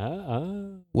bestiality,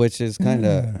 which is kind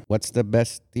of what's the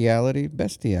bestiality?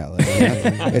 Bestiality.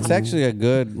 It's actually a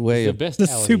good way of the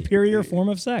superior form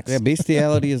of sex. Yeah,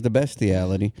 bestiality is the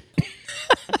bestiality.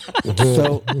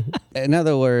 So, in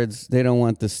other words, they don't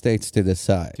want the states to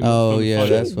decide. Oh, yeah,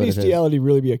 that's what it is. Bestiality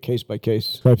really be a case by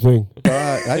case type thing.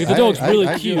 If the dog's really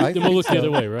cute, then we'll look the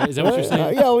other way, right? Is that what you're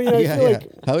saying? Yeah, well, I feel like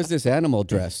How is this animal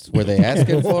dressed? Were they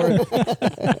asking for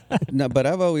it? No, but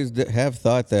I've always have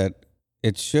thought that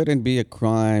it shouldn't be a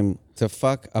crime to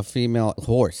fuck a female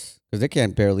horse because they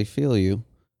can't barely feel you,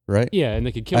 right? Yeah, and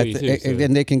they could kill you too. So.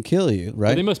 And they can kill you, right?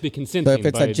 Well, they must be consenting. So if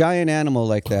it's a giant animal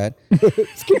like that,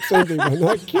 it's consenting by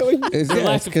not killing you. The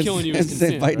lack of killing you is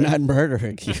consent, by right? not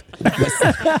murdering you.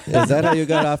 Is that how you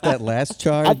got off that last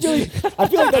charge? I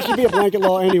feel like that should be a blanket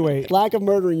law anyway. Lack of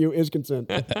murdering you is consent.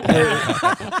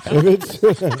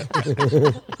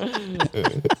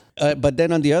 But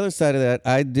then on the other side of that,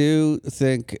 I do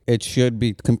think it should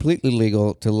be completely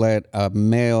legal to let a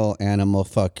male animal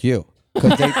fuck you.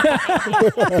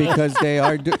 Because they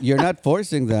are, you're not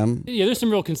forcing them. Yeah, there's some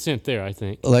real consent there, I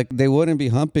think. Like they wouldn't be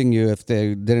humping you if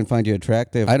they didn't find you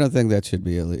attractive. I don't think that should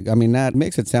be illegal. I mean, that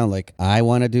makes it sound like I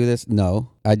want to do this. No,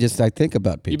 I think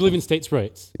about people. You believe in states'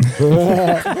 rights.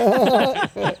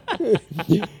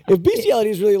 If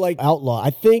bestiality is really like outlaw, I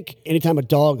think anytime a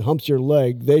dog humps your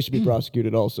leg, they should be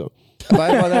prosecuted also.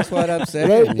 Well, that's what I'm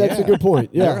saying. Right? That's a good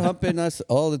point. Yeah. They're humping us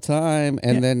all the time.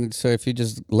 And then, so if you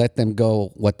just let them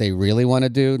go what they really want to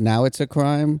do, now it's a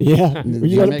crime. Yeah.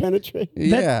 You got to penetrate.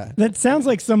 Yeah. That sounds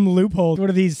like some loophole.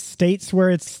 What are these states where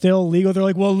it's still legal? They're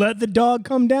like, well, let the dog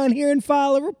come down here and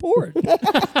file a report.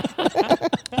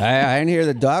 I didn't hear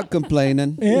the dog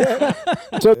complaining. Yeah.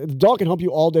 So the dog can hump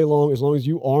you all day long as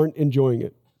you aren't enjoying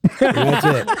it. And that's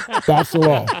it. That's the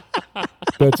law.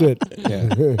 That's it.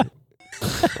 Yeah.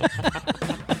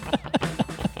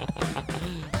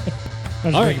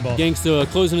 All right, Gangsta,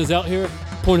 closing us out here.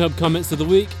 Pornhub comments of the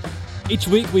week. Each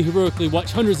week, we heroically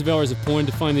watch hundreds of hours of porn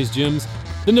to find these gems.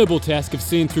 The noble task of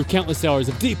seeing through countless hours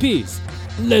of DPs,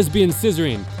 lesbian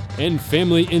scissoring, and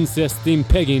family incest-themed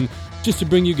pegging just to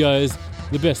bring you guys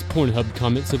the best Pornhub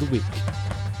comments of the week.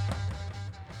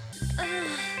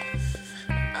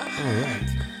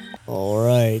 All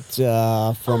right.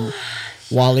 From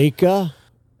Walika.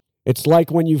 It's like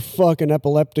when you fuck an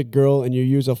epileptic girl and you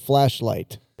use a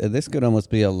flashlight. This could almost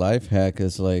be a life hack.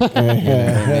 It's like,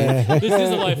 This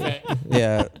is a life hack.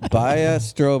 Yeah, buy a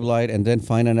strobe light and then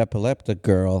find an epileptic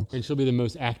girl. And she'll be the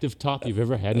most active top you've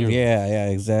ever had in your life. Yeah,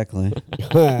 exactly.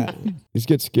 These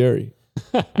get scary.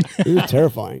 These are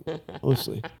terrifying,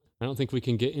 honestly. I don't think we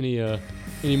can get any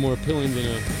more appealing than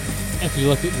an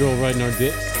epileptic girl riding our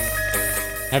dicks,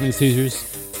 having seizures.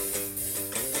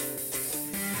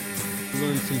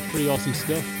 Learned some pretty awesome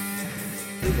stuff.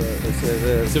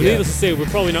 So needless to say, we're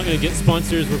probably not going to get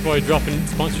sponsors. We're probably dropping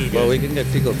sponsors. Well, we can get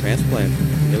fecal transplant.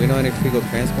 Do we know any fecal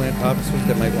transplant officers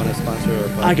that might want to sponsor our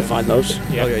podcast? I can find those.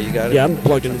 Yeah. Oh, yeah, you got it? Yeah, I'm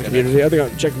plugged into the community. I think I'll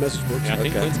check message books. Yeah, I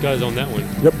think Clint's got us on that one.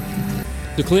 Yep.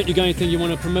 So Clint, you got anything you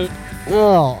want to promote?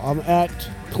 Oh, I'm at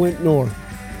Clint Noor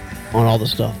on all the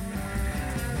stuff.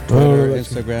 Twitter,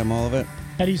 Instagram, all of it.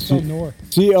 How do you spell Noor?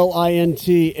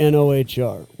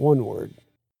 CLINTNOHR. One word.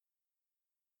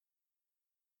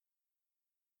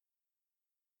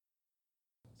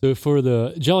 So for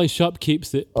the jolly shopkeeps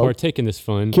that partake in this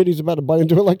fun. Kitty's about to bite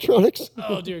into electronics.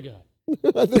 Oh, dear God.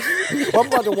 I'm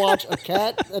about to watch a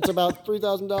cat that's about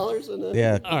 $3,000.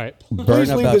 Yeah. All right. Burn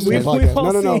Please leave about this in the 10.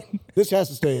 podcast. No. This has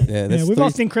to stay in. Yeah, We've all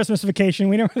seen Christmas Vacation.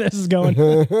 We know where this is going.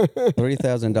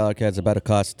 $3,000 cat's about to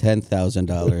cost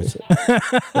 $10,000.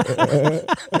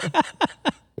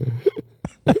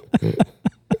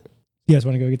 You guys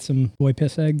want to go get some boy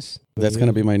piss eggs? That's going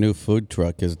to be my new food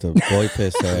truck is the boy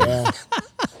piss eggs. Yeah.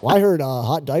 Well, I heard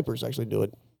hot diapers actually do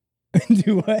it.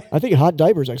 Do what? I think hot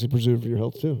diapers actually preserve your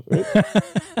health too. Right? You're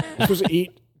supposed to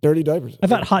eat dirty diapers. I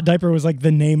thought Hot Diaper was like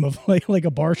the name of like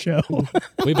a bar show.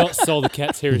 We about saw the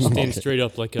cat's hair stand straight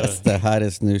up like a... That's the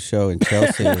hottest new show in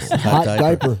Chelsea. Is Hot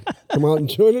diaper. Come out and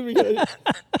join it.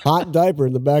 Hot diaper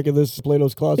in the back of this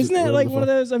Plato's closet. Isn't that like one of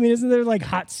those? I mean, isn't there like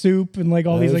hot soup and like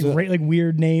all these like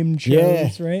weird name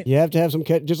shows, right? You have to have some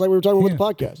just like we were talking about with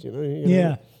the podcast. You know,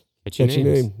 yeah. Catchy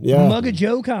name. Yeah. Mug of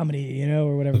Joe comedy,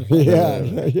 or whatever.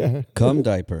 Yeah. Cum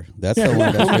diaper. That's the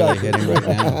one that's really hitting right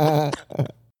now.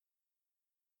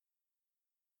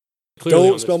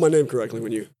 Don't spell my name correctly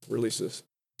when you release this.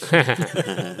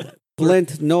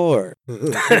 Clint Noor.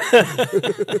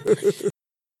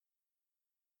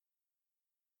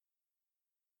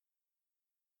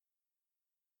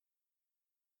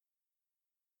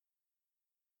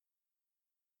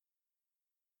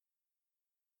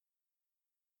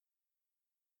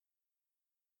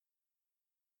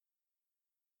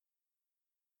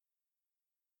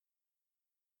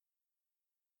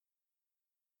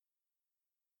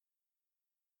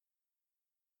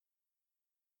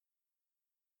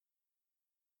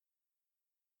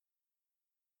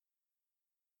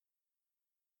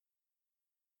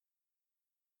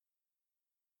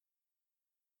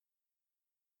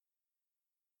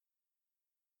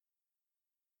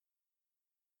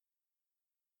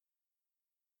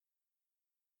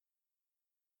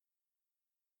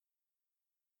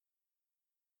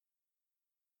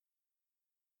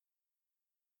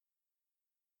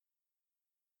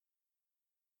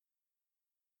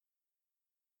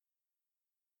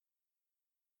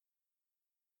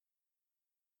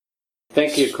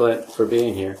 Thank you, Clint, for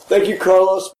being here. Thank you,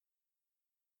 Carlos.